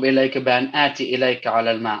أطلب إليك بأن آتي إليك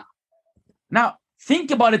على الماء. Now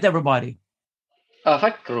think about it, everybody.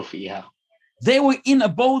 فكروا فيها. They were in a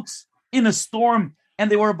boat in a storm and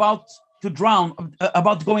they were about to drown,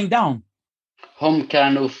 about going down. هم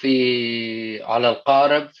كانوا على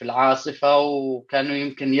القارب في العاصفة وكانوا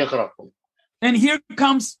يمكن يغرقوا. And here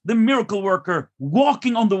comes the miracle worker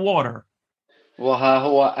walking on the water. وها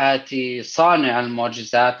هو آتي صانع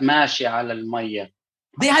المعجزات ماشي على المية.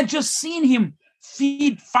 They had just seen him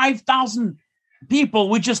feed 5,000 people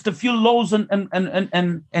with just a few loaves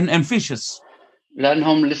and fishes.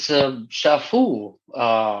 لأنهم لسه شافوه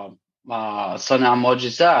صنع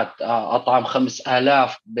معجزات، أطعم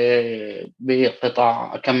 5,000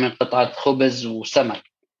 بقطع كم من قطعة خبز وسمك.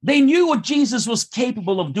 They knew what Jesus was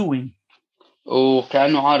capable of doing.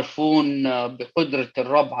 وكانوا عارفون بقدرة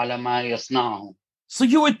الرب على ما يصنعه. So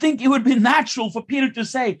you would think it would be natural for Peter to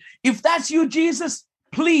say, if that's you, Jesus,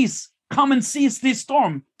 please come and seize this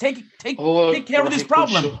storm. Take care of this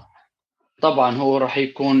problem. طبعا هو راح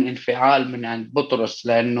يكون انفعال من عند بطرس،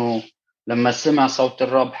 لأنه لما سمع صوت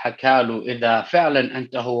الرب حكى له إذا فعلا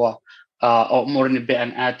أنت هو أمرني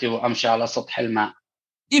بأن آتي وأمشي على سطح الماء.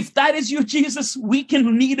 If that is you, Jesus, we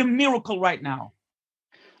can need a miracle right now.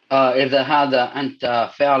 إذا هذا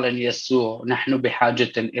أنت فعلا يسوع، نحن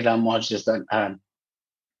بحاجة إلى معجزة الآن.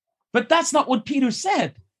 But that's not what Peter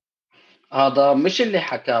said. هذا مش اللي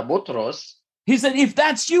حكى بطرس. He said, if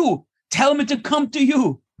that's you, tell me to come to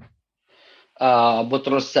you.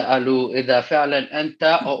 بطرس سأله إذا فعلا أنت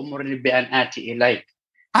أمرني بأن آتي إليك.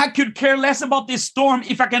 I could care less about this storm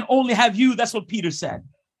if I can only have you. That's what Peter said.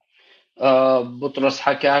 بطرس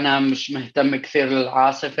حكى أنا مش مهتم كثير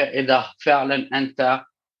للعاصفة، إذا فعلا أنت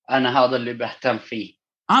أنا هذا اللي بهتم فيه.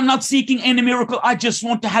 I'm not seeking any miracle. I just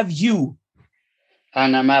want to have you.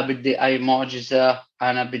 أنا ما بدي أي معجزة،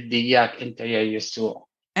 أنا بدي إياك أنت يا يسوع.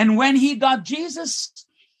 And when he got Jesus,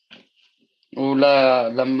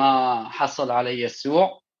 لما حصل على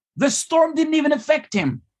يسوع, the storm didn't even affect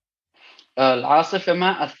him. العاصفة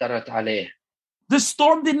ما أثرت عليه. The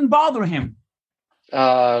storm didn't bother him.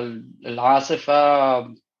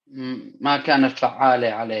 العاصفة ما كانت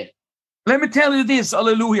فعالة عليه. Let me tell you this,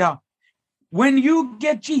 hallelujah. When you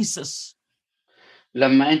get Jesus,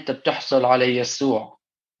 لما أنت بتحصل على يسوع,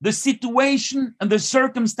 the situation and the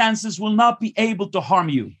circumstances will not be able to harm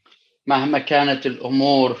you. مهما كانت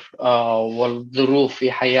الأمور والظروف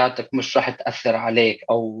في حياتك مش راح تأثر عليك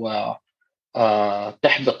أو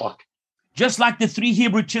تحبطك. Just like the 3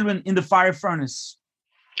 Hebrew children in the fire furnace.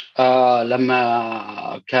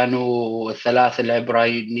 لما كانوا 3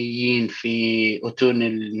 العبرانيين في أتون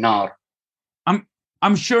النار.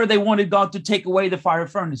 I'm sure they wanted God to take away the fire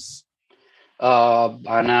furnace.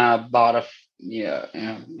 أنا بعرف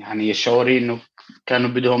يعني يشعري إنه كانوا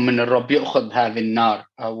بدهم من الرب يأخذ هذه النار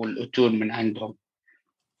أو الأتون من عندهم.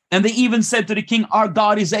 And they even said to the king, our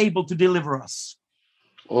God is able to deliver us.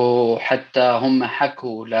 وحتى هم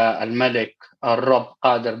حكوا للملك الرب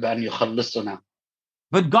قادر بأن يخلصنا.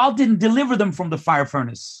 But God didn't deliver them from the fire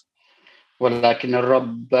furnace. ولكن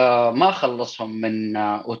الرب ما خلصهم من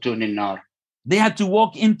أتون النار. They had to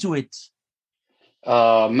walk into it.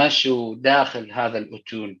 مشوا داخل هذا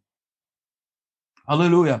الأتون.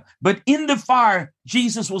 Hallelujah. But in the fire,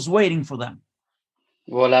 Jesus was waiting for them.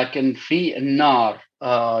 ولكن في النار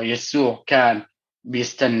يسوع كان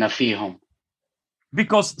بيستنى فيهم.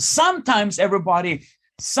 Because sometimes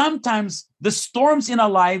sometimes the storms in our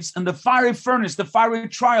lives and the fiery furnace, the fiery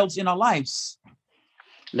trials in our lives,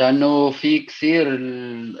 لأنه في كثير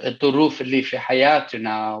الظروف اللي في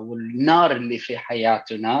حياتنا والنار اللي في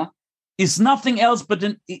حياتنا is nothing else but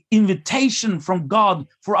an invitation from God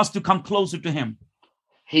for us to come closer to him.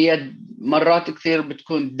 هي مرات كثير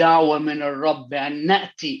بتكون دعوة من الرب بأن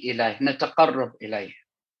نأتي إليه، نتقرب إليه.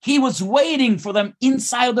 He was waiting for them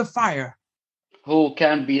inside the fire. هو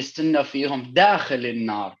كان بيستنى فيهم داخل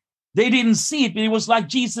النار. They didn't see it, but it was like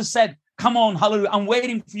Jesus said, come on, hallelujah, I'm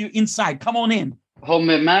waiting for you inside, come on in. هم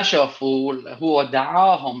ما شافوا، هو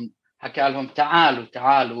دعاهم، حكى لهم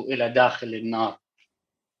تعالوا إلى داخل النار.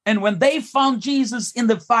 And when they found Jesus in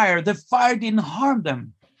the fire didn't harm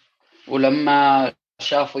them. ولما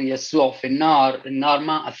شافوا يسوع في النار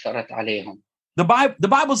ما أثرت عليهم. The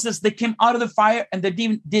Bible says they came out of the fire and they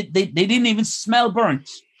didn't even smell burnt.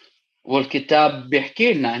 والكتاب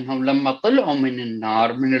بيحكي لنا إنهم لما طلعوا من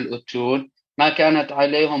النار من الأتون ما كانت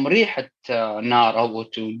عليهم ريحة نار أو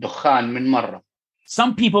أتون، دخان من مرة.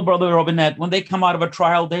 Some people, Brother Robinette, when they come out of a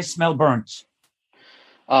trial, they smell burnt.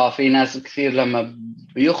 في ناس كثير لما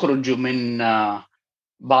بيخرجوا من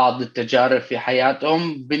بعض التجارب في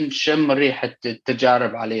حياتهم بنشم ريحة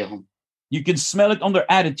التجارب عليهم. You can smell it on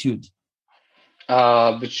their attitude.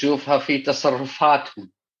 بتشوفها في تصرفاتهم.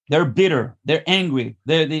 They're bitter, they're angry,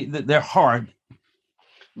 they're hard.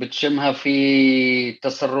 بتشمها في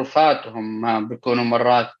تصرفاتهم، بيكونوا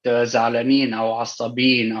مرات زعلانين أو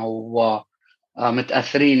عصبين أو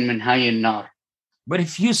متأثرين من هاي النار. But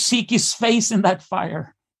if you seek his face in that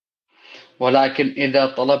fire, ولكن إذا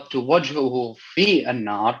طلبت وجهه في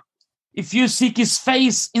النار, if you seek his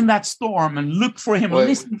face in that storm and look for him and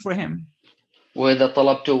listen for him, وإذا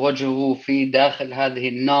طلبت وجهه في داخل هذه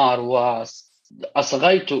النار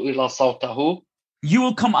وأصغيت إلى صوته, you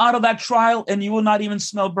will come out of that trial and you will not even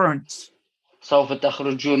smell burnt. سوف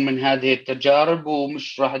تخرجون من هذه التجارب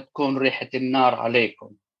ومش راح تكون ريحة النار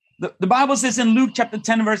عليكم. The Bible says in Luke chapter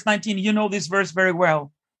 10 verse 19, you know this verse very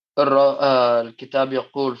well. الكتاب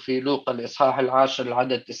يقول في لوقا الإصحاح 10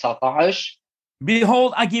 العدد 19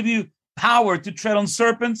 Behold, I give you power to tread on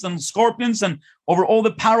serpents and scorpions and over all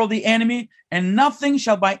the power of the enemy, and nothing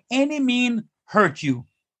shall by any means hurt you.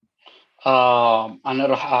 أنا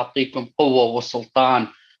راح أعطيكم قوة وسلطان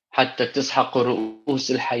حتى تسحقوا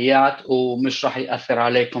رؤوس الحياة ومش راح يأثر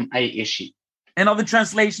عليكم أي شيء. And other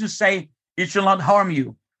translations say, it shall not harm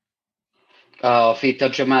you. في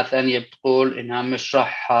ترجمة ثانية بتقول إنها مش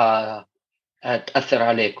راح تأثر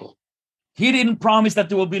عليكم. He didn't promise that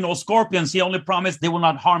there will be no scorpions. He only promised they will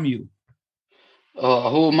not harm you.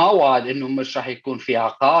 هو ما وعد إنه مش راح يكون في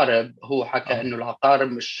عقارب. هو حكى إنه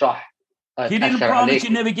العقارب مش راح He didn't promise you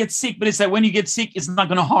never get sick, but he said when you get sick, it's not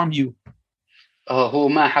going to harm you. هو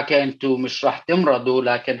ما حكى أنتوا مش راح تمرضوا،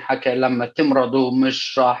 لكن حكى لما تمرضوا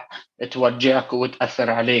مش راح توجعكوا وتأثر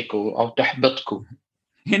عليكم أو تحبطكم.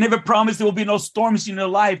 He never promised there will be no storms in your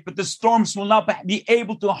life, but the storms will not be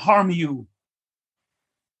able to harm you.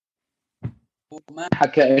 ما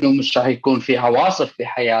حكى إنه مش راح يكون في عواصف في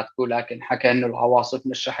حياتكم، لكن حكى إنه العواصف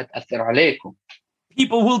مش راح تأثر عليكم.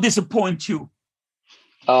 People will disappoint you.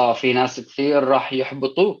 في ناس كثير راح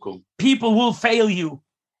يحبطوكم. People will fail you.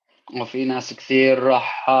 وفي ناس كثير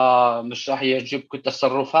راح مش راح يعجبكم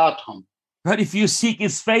تصرفاتهم. But if you seek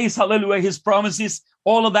his face, hallelujah, his promises,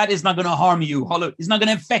 all of that is not going to harm you. Hallelujah. It's not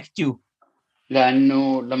going to affect you.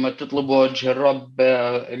 لأنه لما تطلبوا وجه الرب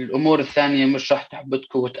الأمور الثانية مش راح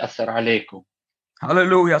تحبطكم وتأثر عليكم.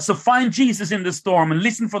 Hallelujah. So find Jesus in the storm and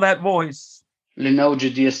listen for that voice.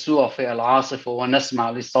 لنوجد يسوع في العاصفة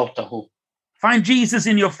ونسمع لصوته. Find Jesus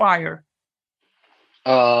in your fire.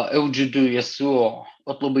 اوجدوا يسوع،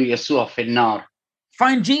 اطلبوا يسوع في النار.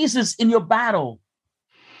 Find Jesus in your battle.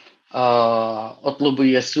 اطلبوا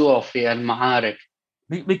يسوع في المعارك.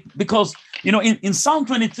 Because, you know, in Psalm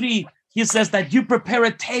 23, he says that you prepare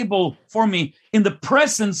a table for me in the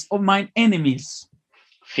presence of my enemies.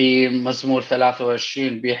 في مزمور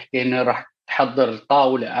 23 بيحكي إنه راح تحضر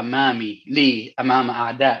طاولة أمامي لي أمام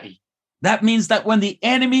أعدائي. That means that when the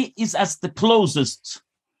enemy is at the closest,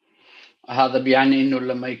 هذا بيعني إنه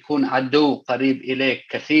لما يكون عدو قريب إليك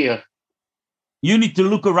كثير, you need to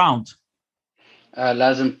look around.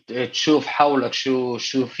 لازم تشوف حولك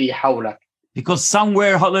شو في حولك. Because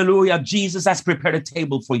somewhere, hallelujah, Jesus has prepared a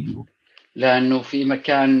table for you. لأنه في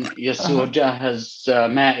مكان يسوع جاهز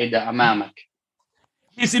مائدة أمامك.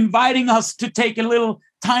 He's inviting us to take a little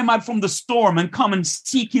time out from the storm and come and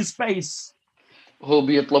seek his face. هو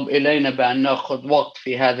بيطلب إلينا بأن نأخذ وقت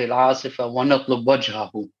في هذه العاصفة ونطلب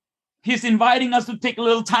وجهه. He's inviting us to take a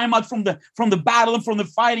little time out from the battle and from the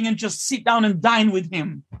fighting and just sit down and dine with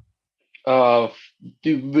him.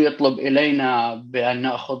 بيطلب إلينا بأن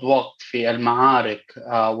نأخذ وقت في المعارك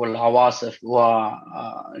والعواصف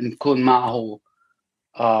ونكون معه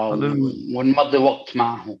ونمضي وقت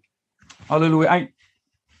معه. Hallelujah.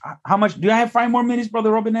 How much do I have? 5 more minutes,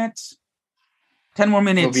 Brother Robinette? 10 more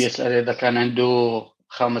minutes. وبيسأل إذا كان عنده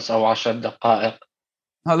 5 أو 10 دقائق.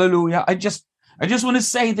 Hallelujah. I just want to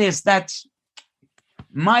say this, that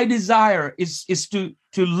my desire is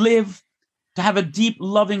to live, to have a deep,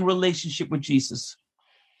 loving relationship with Jesus.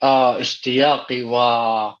 اشتياقي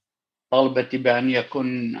وطلبتي بأن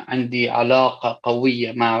يكون عندي علاقة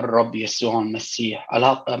قوية مع الرب يسوع المسيح،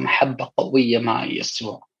 علاقة محبة قوية مع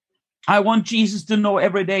يسوع. I want Jesus to know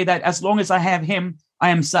every day that as long as I have him, I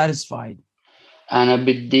am satisfied. أنا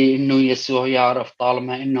بدي إنه يسوع يعرف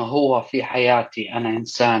طالما إنه هو في حياتي أنا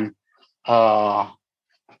إنسان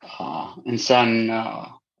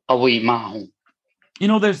قوي معه. You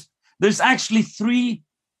know, there's actually 3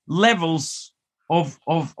 levels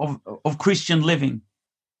of Christian living.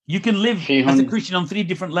 You can live as a Christian on 3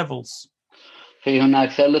 different levels. في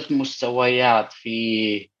هناك 3 مستويات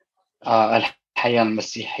في الحياة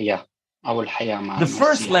المسيحية أو الحياة مع The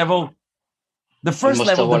first level, the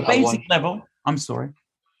basic level, I'm sorry.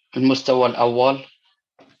 المستوى الأول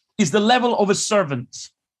is the level of a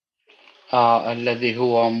servant. الذي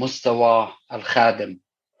هو مستوى الخادم.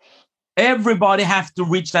 Everybody has to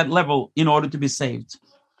reach that level in order to be saved.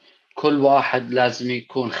 كل واحد لازم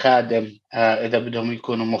يكون خادم إذا بدهم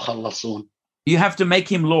يكونوا مخلصون. You have to make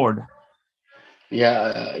him Lord.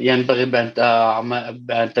 ينبغي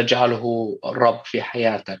بأن تجعله الرب في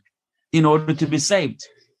حياتك. In order to be saved.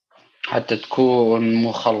 حتى تكون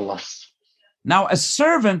مخلص. Now a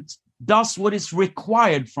servant does what is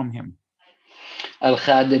required from him.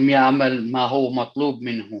 الخادم يعمل ما هو مطلوب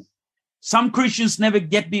منه. Some Christians never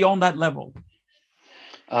get beyond that level.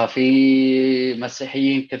 في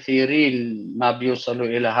مسيحيين كثيرين ما بيوصلوا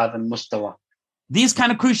إلى هذا المستوى. these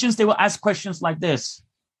kind of Christians, they will ask questions like this.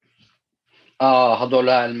 هذول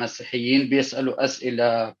المسيحيين بيسألوا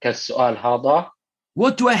أسئلة كالسؤال هذا.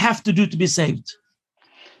 What do I have to do to be saved?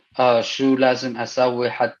 شو لازم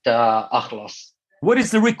أسوي حتى أخلص؟ What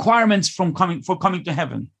is the requirements for coming to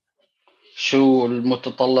heaven? شو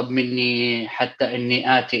المتطلب مني حتى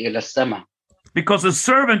إني آتي إلى السماء؟ Because a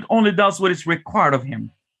servant only does what is required of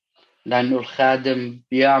him. لأنه الخادم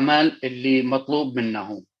بيعمل اللي مطلوب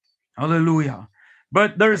منه. Hallelujah.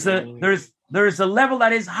 But there is a level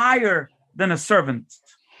that is higher than a servant.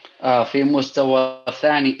 في مستوى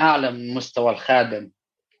ثاني أعلى من مستوى الخادم.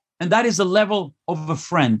 And that is the level of a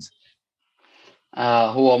friend.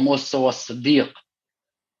 هو مستوى الصديق.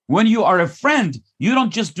 When you are a friend, you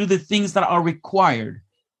don't just do the things that are required.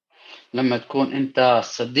 لما تكون أنت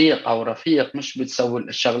صديق أو رفيق مش بتسوي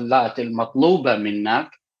الشغلات المطلوبة منك.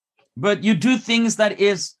 But you do things that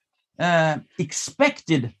is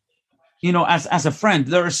expected, as a friend.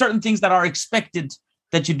 There are certain things that are expected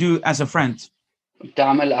that you do as a friend.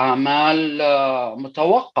 تعمل أعمال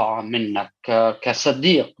متوقعة منك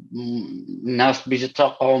كصديق. الناس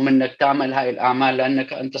بيتوقعوا منك تعمل هاي الأعمال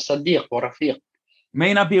لأنك أنت صديق ورفيق.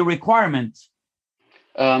 May not be a requirement.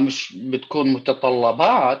 مش بتكون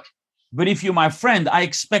متطلبات. But if you're my friend, I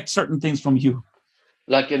expect certain things from you.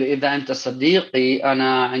 لكن إذا أنت صديقي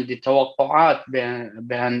أنا عندي توقعات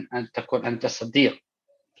بأن تكون أنت صديق.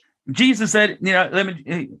 Jesus said,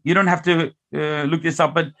 you don't have to look this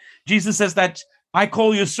up, but Jesus says that I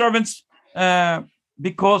call you servants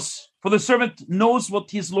because for the servant knows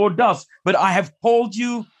what his Lord does. But I have called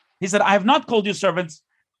you, he said, I have not called you servants,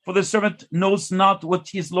 for the servant knows not what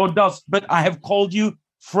his Lord does. But I have called you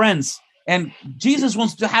friends. And Jesus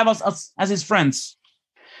wants to have us as his friends.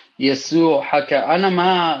 يسوع حكى أنا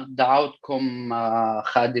ما دعوتكم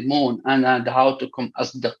خادمون أنا دعوتكم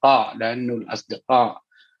أصدقاء لأنه الأصدقاء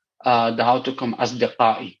دعوتكم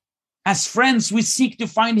أصدقائي. As friends, we seek to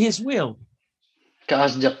find his will.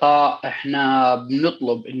 كأصدقاء إحنا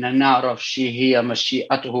بنطلب إن نعرف شيء هي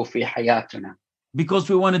مشيئته في حياتنا. Because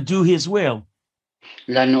we want to do his will.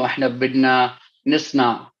 لأنه إحنا بدنا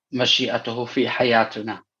نصنع مشيئته في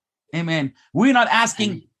حياتنا. Amen. We're not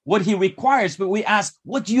asking what he requires, but we ask,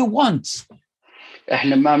 what do you want?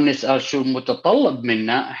 إحنا ما بنسأل شو المتطلب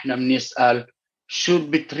منا، إحنا بنسأل شو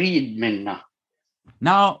بتريد منا.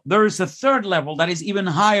 Now, there is a third level that is even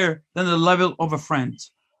higher than the level of a friend.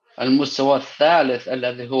 المستوى الثالث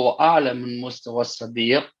الذي هو أعلى من مستوى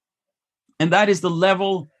الصديق. And that is the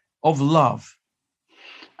level of love.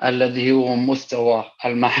 الذي هو مستوى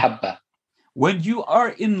المحبة. When you are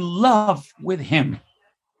in love with him.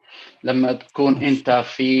 لما تكون أنت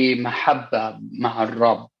في محبة مع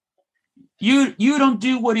الرب. You don't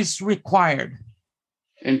do what is required.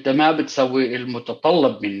 أنت ما بتسوي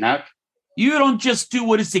المتطلب منك. You don't just do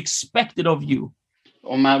what is expected of you.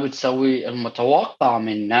 وما بتسوي المتوقع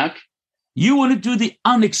منك. You want to do the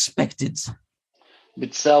unexpected.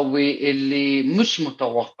 بتسوي اللي مش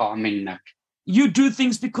متوقع منك. You do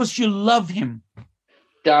things because you love him.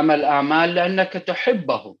 تعمل أعمال لأنك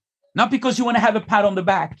تحبه. Not because you want to have a pat on the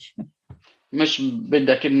back. مش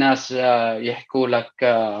بدك الناس يحكوا لك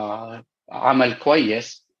عمل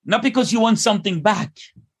كويس. Not because you want something back.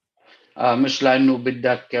 مش لأنه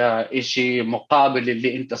بدك إشي مقابل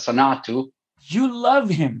اللي أنت صنعته. You love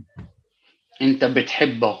him. أنت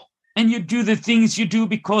بتحبه. And you do the things you do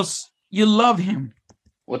because you love him.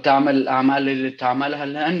 وتعمل الأعمال اللي تعملها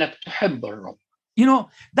لأنك تحب الرب.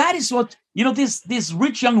 That is what, this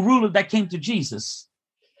rich young ruler that came to Jesus.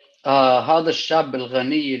 هذا الشاب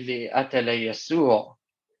الغني اللي أتى ليسوع.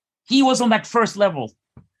 He was on that first level.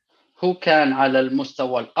 هو كان على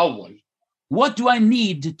المستوى الأول. What do I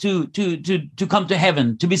need to come to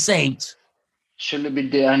heaven, to be saved? شو اللي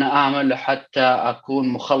بدي أنا أعمل حتى أكون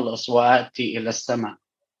مخلص وآتي إلى السماء.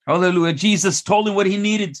 Hallelujah. Jesus told him what he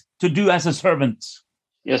needed to do as a servant.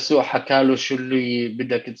 يسوع حكى له شو اللي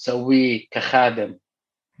بدك تسويه كخادم.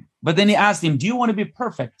 But then he asked him, do you want to be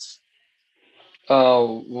perfect?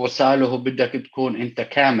 وسأله بدك تكون أنت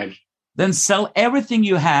كامل. Then sell everything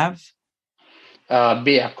you have.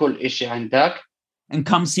 بيع كل إشي عندك. And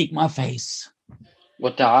come seek my face.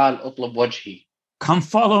 وتعال اطلب وجهي. Come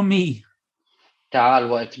follow me. تعال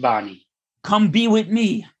واتبعني. Come be with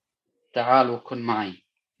me. تعال وكن معي.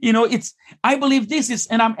 I believe this is,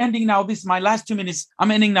 and I'm ending now. This is my last 2 minutes. I'm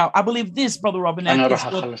ending now. I believe this, Brother Robinette.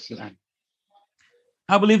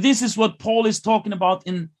 I believe this is what Paul is talking about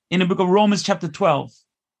in the book of Romans chapter 12.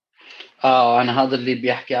 أنا هذا اللي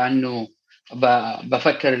بيحكي عنه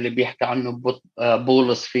بفكر اللي بيحكي عنه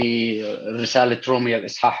بولس في رسالة روميا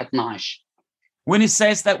الإصحاح 12. When he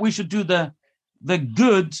says that we should do the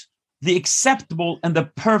good, the acceptable, and the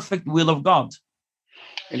perfect will of God.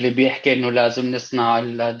 اللي بيحكي إنه لازم نصنع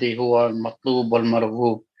الذي هو المطلوب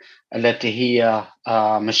والمرغوب التي هي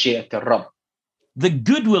مشيئة الرب. The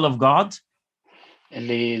good will of God.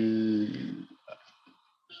 اللي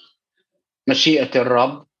مشيئة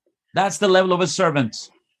الرب. That's the level of a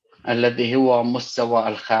servant. الذي هو مستوى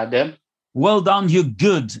الخادم. Well done, you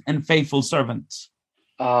good and faithful servant.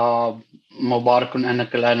 مبارك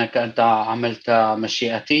لأنك أنت عملت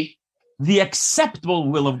مشيئتي. The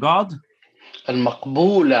acceptable will of God.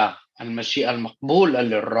 المقبولة، المشيئة المقبولة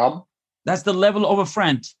للرب. That's the level of a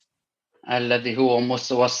friend. الذي هو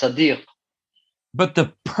مستوى الصديق. But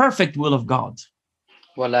the perfect will of God.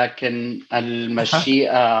 ولكن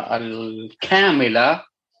المشيئة الكاملة.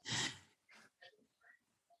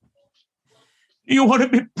 You want to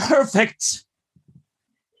be perfect.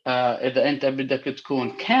 إذا أنت بدك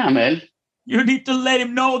تكون كامل. You need to let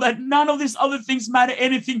him know that none of these other things matter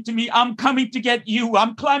anything to me. I'm coming to get you.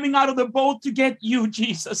 I'm climbing out of the boat to get you,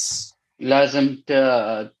 Jesus. لازم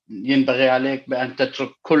ينبغي عليك بأن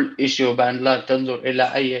تترك كل شيء وبأن لا تنظر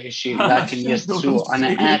إلى أي شيء، لكن يسوع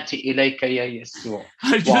أنا آتي إليك يا يسوع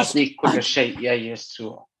وأعطيك كل شيء يا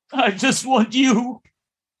يسوع. I just want you.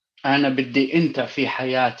 أنا بدي أنت في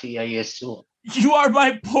حياتي يا يسوع. You are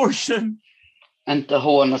my portion. أنت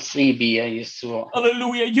هو نصيبي يا يسوع.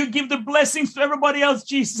 Hallelujah. You give the blessings to everybody else,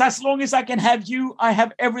 Jesus. As long as I can have you, I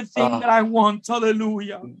have everything that I want.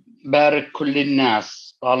 Hallelujah. بارك كل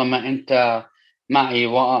الناس طالما أنت معي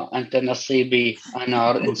وأنت نصيبي،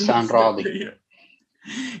 أنا إنسان راضي.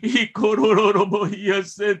 I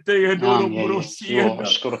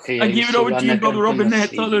give it over to you, Brother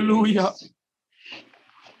Robinette. Hallelujah.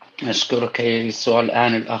 أشكرك يا يسوع.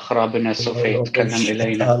 الآن الأخ ربنا سوف يتكلم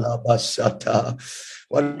إلينا.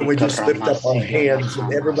 Why don't we just lift up our hands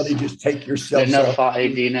and everybody just take yourselves up.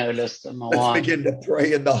 Let's begin to pray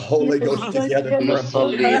in the Holy Ghost together.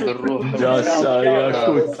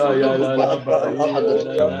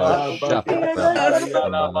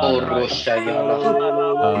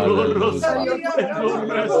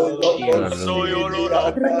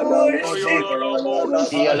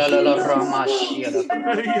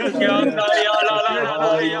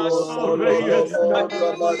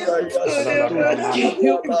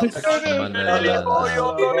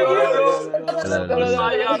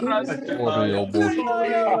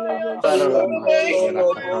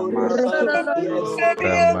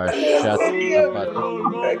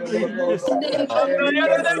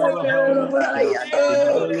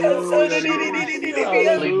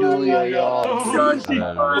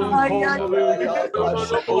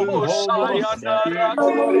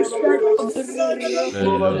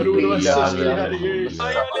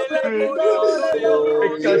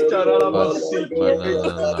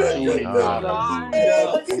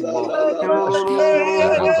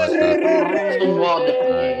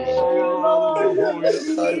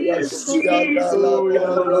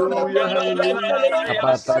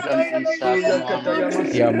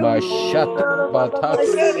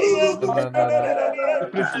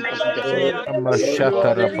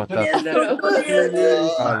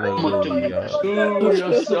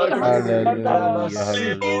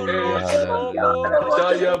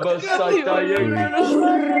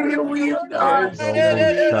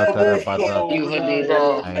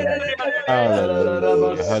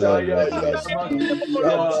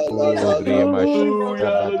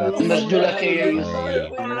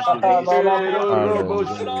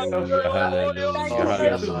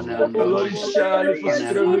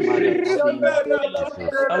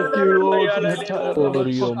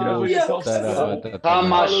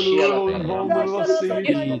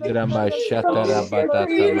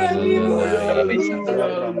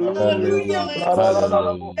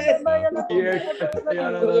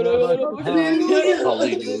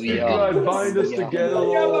 God, bind us together,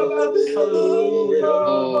 Lord.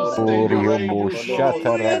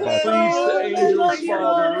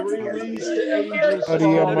 Hallelujah. Release the angels, Father.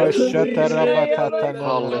 Release the angels,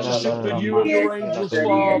 Father. You and your angels,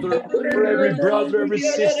 Father, for every brother, every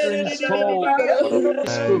sister in this call.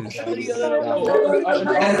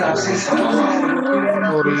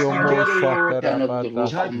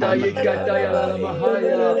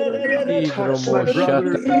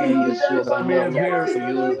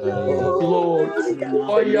 Lord,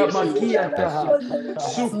 Oya Makiata,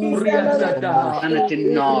 Sukuriata, كانت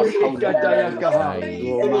النار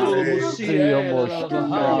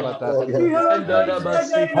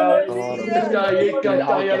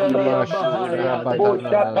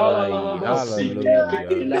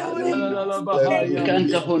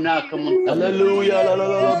كأنت هناك هللويا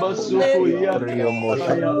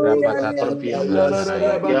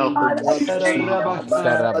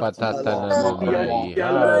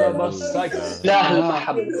إله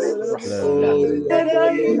المحبة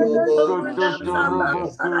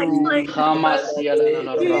خامس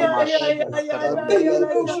يلنا الرماش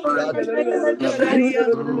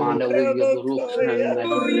معنوية ظروفنا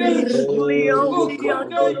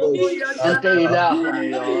أنت إلهنا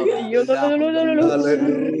يا رب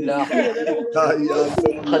إله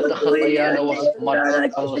خد خطايانا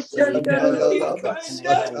واستمرت على الصليب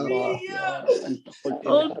الله يا رب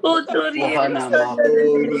أنت قلت وهنا معك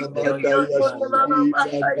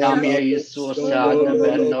نعم يا يسوع ساعدنا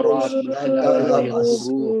بأن نراك من خلال هذه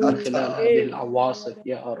الظروف من خلال هذه العواصف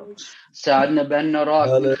يا رب ساعدنا بأن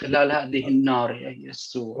نراك من خلال هذه النار يا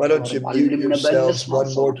يسوع. Why don't you mute yourselves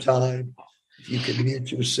one more time? If you can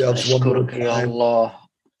mute yourselves one more time. يا الله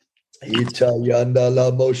Hallelujah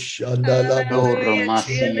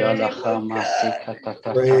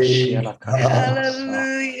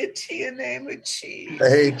to your name of Jesus.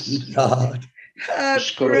 Thank you, God. I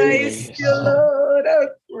praise you, Lord. I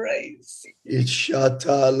praise you.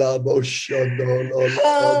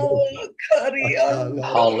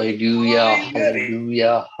 Hallelujah,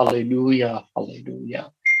 hallelujah, hallelujah, hallelujah.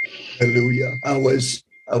 Hallelujah.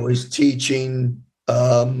 I was teaching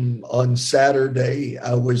on Saturday.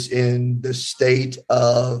 I was in the state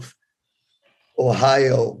of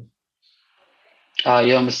Ohio.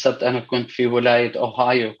 يوم السبت أنا كنت في ولاية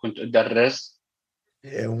أوهايو كنت أدرس.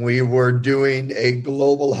 And we were doing a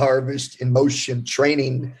Global Harvest in Motion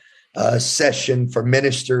training session for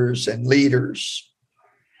ministers and leaders.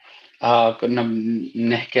 كنا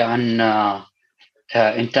بنحكي عن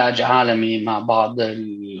إنتاج عالمي مع بعض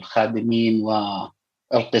الخادمين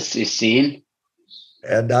والقسيسين.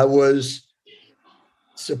 And I was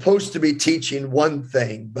supposed to be teaching one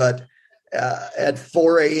thing, but at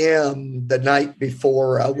 4 a.m. the night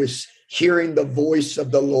before, I was hearing the voice of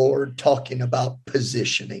the Lord talking about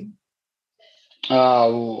positioning.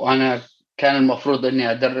 وأنا كان المفروض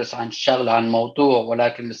أني أدرس عن شغلة عن موضوع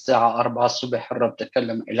ولكن الساعة 4 الصبح الرب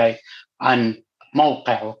تكلم إلي عن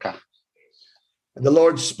موقعك. And the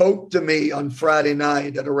Lord spoke to me on Friday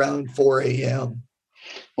night at around 4 a.m.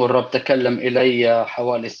 والرب تكلم إلي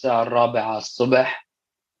حوالي الساعة 4 الصبح.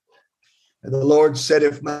 And the Lord said,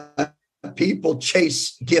 if my people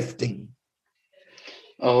chase gifting,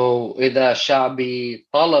 إذا شعبي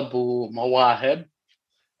طلبوا مواهب,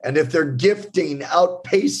 and if their gifting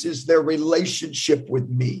outpaces their relationship with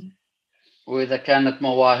me, وإذا كانت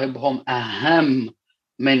مواهبهم أهم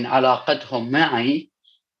من علاقتهم معي,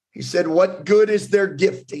 he said, what good is their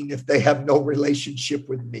gifting if they have no relationship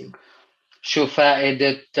with me? شو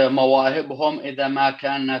فائدة مواهبهم إذا ما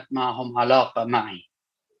كانت معهم علاقة معي؟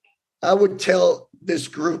 I would tell this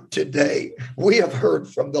group today, we have heard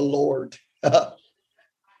from the Lord.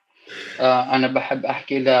 أنا بحب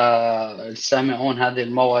أحكي للسامعون هذه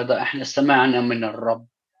الموعظة إحنا سمعنا من الرب.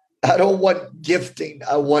 I don't want gifting,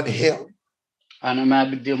 I want him. أنا ما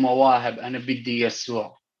بدي مواهب أنا بدي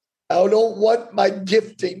يسوع. I don't want my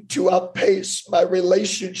gifting to outpace my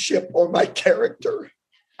relationship or my character.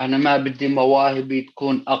 أنا ما بدي مواهبي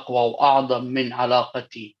تكون أقوى وأعظم من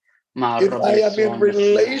علاقتي مع الرب. If I am in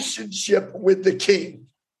relationship with the King,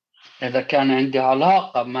 إذا كان عندي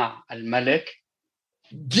علاقة مع الملك,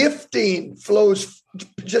 gifting flows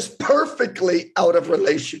just perfectly out of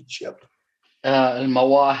relationship.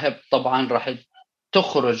 المواهب طبعا راح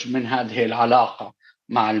تخرج من هذه العلاقة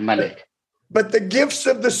مع الملك. But the gifts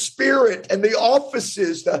of the Spirit and the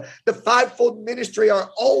offices, the fivefold ministry are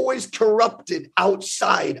always corrupted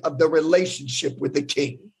outside of the relationship with the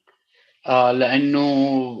King.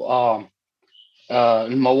 لأنه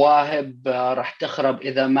المواهب راح تخرب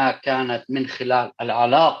إذا ما كانت من خلال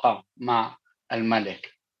العلاقة مع الملك.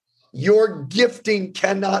 Your gifting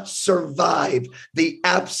cannot survive the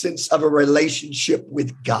absence of a relationship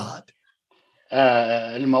with God.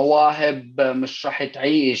 المواهب مش راح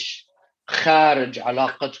تعيش خارج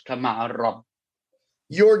علاقتك مع الرب.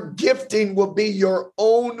 Your gifting will be your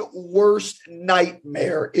own worst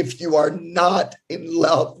nightmare if you are not in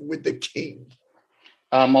love with the King.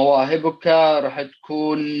 مواهبك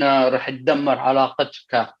راح تدمر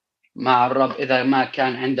علاقتك مع الرب إذا ما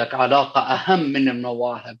كان عندك علاقة أهم من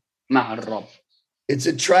المواهب مع الرب. It's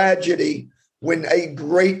a tragedy when a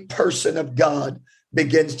great person of God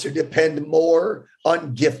begins to depend more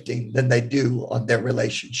on gifting than they do on their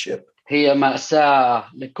relationship. هي مأساة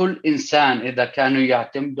لكل إنسان إذا كانوا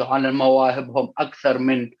يعتمدوا على مواهبهم أكثر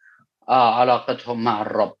من علاقتهم مع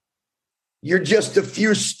الرب. You're just a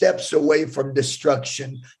few steps away from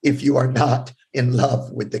destruction if you are not in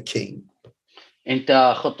love with the King.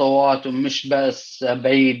 أنت خطوات مش بس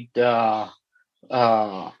بعيد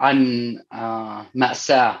عن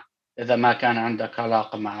مأساة إذا ما كان عندك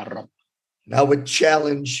علاقة مع الرب. And I would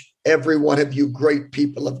challenge every one of you great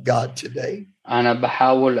people of God today. أنا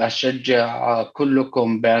بحاول أشجع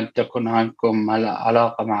كلكم بأن تكون عندكم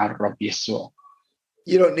علاقة مع الرب يسوع.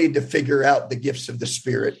 You don't need to figure out the gifts of the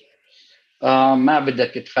Spirit. ما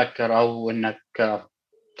بدك تفكر أو إنك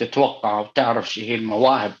تتوقع أو تعرف شيء هي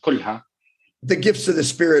المواهب كلها. The gifts of the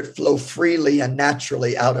Spirit flow freely and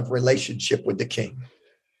naturally out of relationship with the King.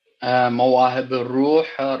 مواهب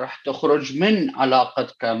الروح رح تخرج من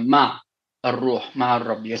علاقتك مع الروح مع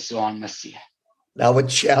الرب يسوع المسيح. I would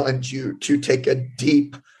challenge you to take a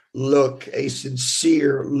deep look, a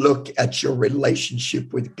sincere look at your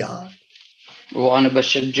relationship with God. وأنا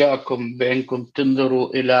بشجعكم بأنكم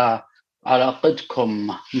تنظروا إلى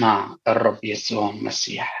علاقتكم مع الرب يسوع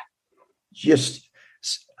المسيح.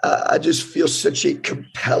 I just feel such a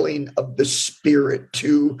compelling of the Spirit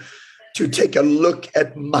to take a look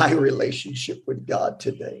at my relationship with God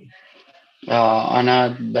today.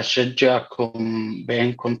 أنا بشجعكم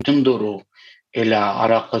بأنكم تنظروا إلى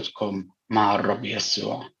علاقتكم مع الرب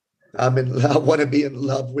يسوع. I want to be in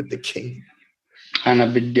love with the King. أنا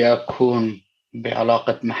بدي أكون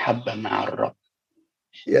بعلاقة محبة مع الرب.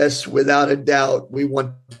 Yes, without a doubt, we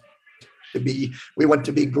want to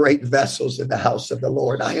be great vessels in the house of the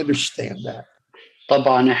Lord. I understand that.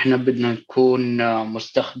 طبعا إحنا بدنا نكون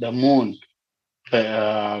مستخدمون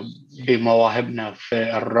بمواهبنا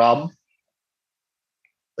في الرب.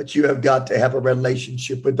 But you have got to have a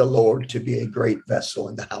relationship with the Lord to be a great vessel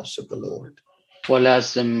in the house of the Lord.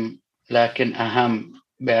 ولازم لكن أهم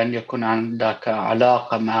بأن يكون عندك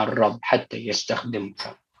علاقة مع الرب حتى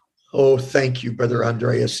يستخدمك. Oh, thank you, Brother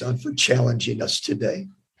Andreasen, for challenging us today.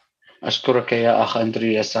 أشكرك يا أخ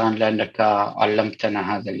أندرياسان لأنك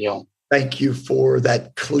علمتنا هذا اليوم. Thank you for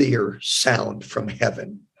that clear sound from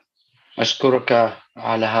heaven. أشكرك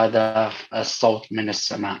على هذا الصوت من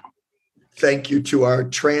السماء. Thank you to our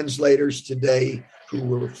translators today who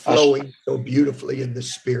were flowing so beautifully in the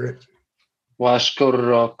Spirit.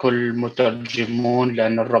 وأشكر كل مترجمون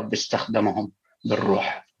لأن الرب استخدمهم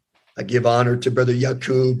بالروح. I give honor to Brother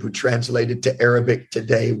Yaqub who translated to Arabic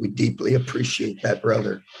today. We deeply appreciate that,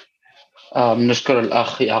 brother. نشكر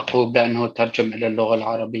الأخ يعقوب لأنه ترجم إلى اللغة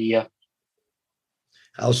العربية.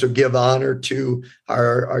 I also give honor to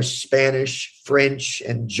our Spanish, French,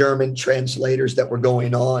 and German translators that were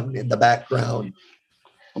going on in the background.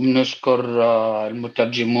 ونشكر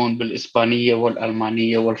المترجمون بالإسبانية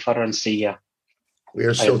والألمانية والفرنسية. We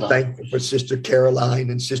are so thankful for Sister Caroline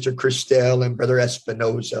and Sister Christelle and Brother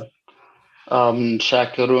Espinoza.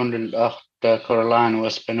 شاكرون للأخت كارولاين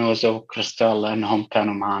وإسبانوزا وكريستال لأنهم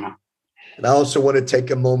كانوا معنا. And I also want to take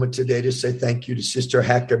a moment today to say thank you to Sister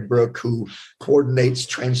Hackenbrook, who coordinates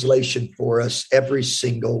translation for us every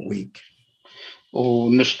single week.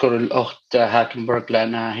 ونشكر الأخت هاكنبرغ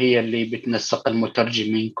لأنها هي اللي بتنسق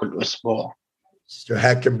المترجمين كل أسبوع. Sister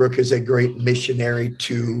Hackenbrook is a great missionary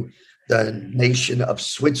to the nation of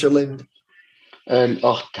Switzerland.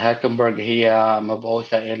 الأخت هاكنبرغ هي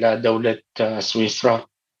مبعوثة إلى دولة سويسرا.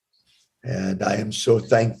 And I am so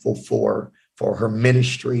thankful for her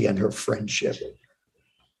ministry and her friendship.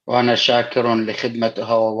 وأنا شاكر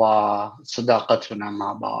لخدمتها وصداقتنا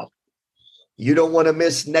مع بعض. You don't want to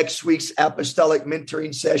miss next week's apostolic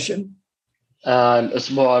mentoring session.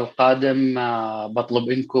 الأسبوع القادم بطلب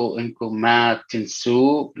إنكم ما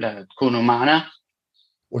تنسوا تكونوا معنا.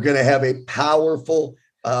 We're going to have a powerful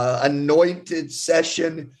anointed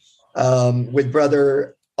session with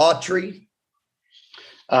Brother Autry.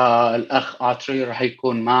 الأخ أوتري راح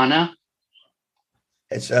يكون معنا.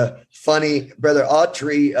 It's a funny, Brother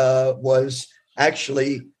Autry was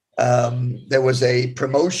actually, there was a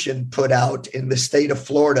promotion put out in the state of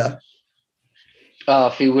Florida.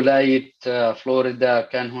 في ولاية فلوريدا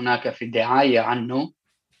كان هناك في دعاية عنه.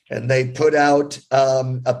 And they put out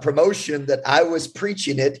a promotion that I was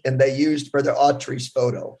preaching it, and they used Brother Autry's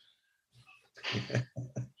photo.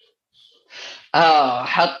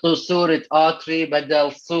 حطوا صورة أوتري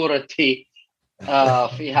بدل صورتي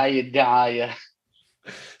في هاي الدعاية.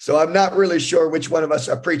 So I'm not really sure which one of us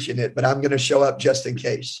are preaching it, but I'm going to show up just in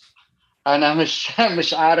case. أنا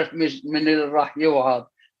مش عارف من اللي راح يوعظ،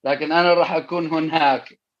 لكن أنا راح أكون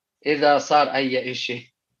هناك إذا صار أي شيء.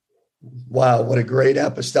 Wow, what a great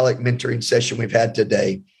apostolic mentoring session we've had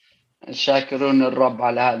today. شاكرون الرب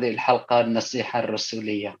على هذه الحلقة النصيحة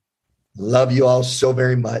الرسولية. Love you all so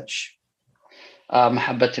very much.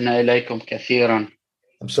 محبتنا إليكم كثيرا.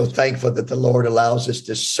 I'm so thankful that the Lord allows us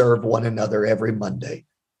to serve one another every Monday.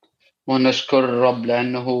 ونشكر الرب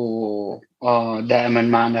لأنه دائما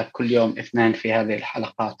معنا كل يوم اثنين في هذه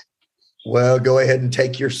الحلقات. Well, go ahead and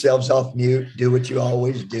take yourselves off mute. Do what you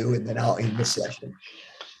always do, and then I'll end the session.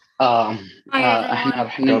 احنا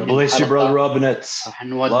رح God bless you, Brother Robinette. رح Love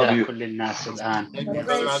نودع you. كل الناس الآن.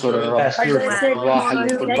 Pastor. الروح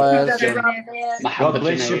القدس God محبتنا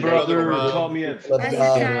bless you, إليك. Brother Tommy.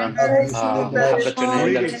 محبتنا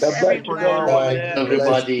إليك.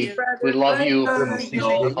 Everybody, we love you.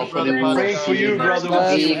 Hopefully we will Praying for you, Brother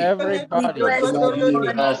Bless Wahid. everybody.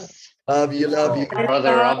 Yes. Love you, love you.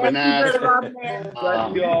 Brother Robinette.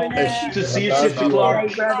 To see you, Sister Clark.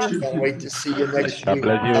 Can't wait to see you next God week.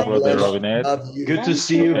 bless you, Brother Robinette. Love you. Good to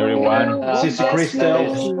see you, Everyone. Sister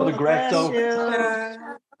Christel, Brother Greto,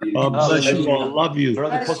 God bless you all. Love you.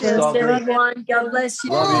 Brother Bless Potsdam. everyone. God bless you.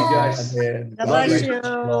 Love you guys. Amen. God Love bless you.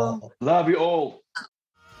 you. Love you all.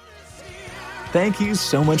 Thank you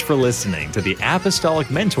so much for listening to the Apostolic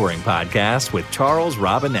Mentoring Podcast with Charles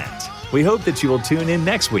Robinette. We hope that you will tune in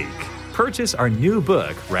next week. Purchase our new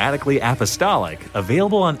book, Radically Apostolic,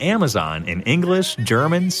 available on Amazon in English,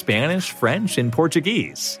 German, Spanish, French, and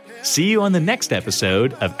Portuguese. See you on the next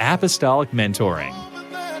episode of Apostolic Mentoring.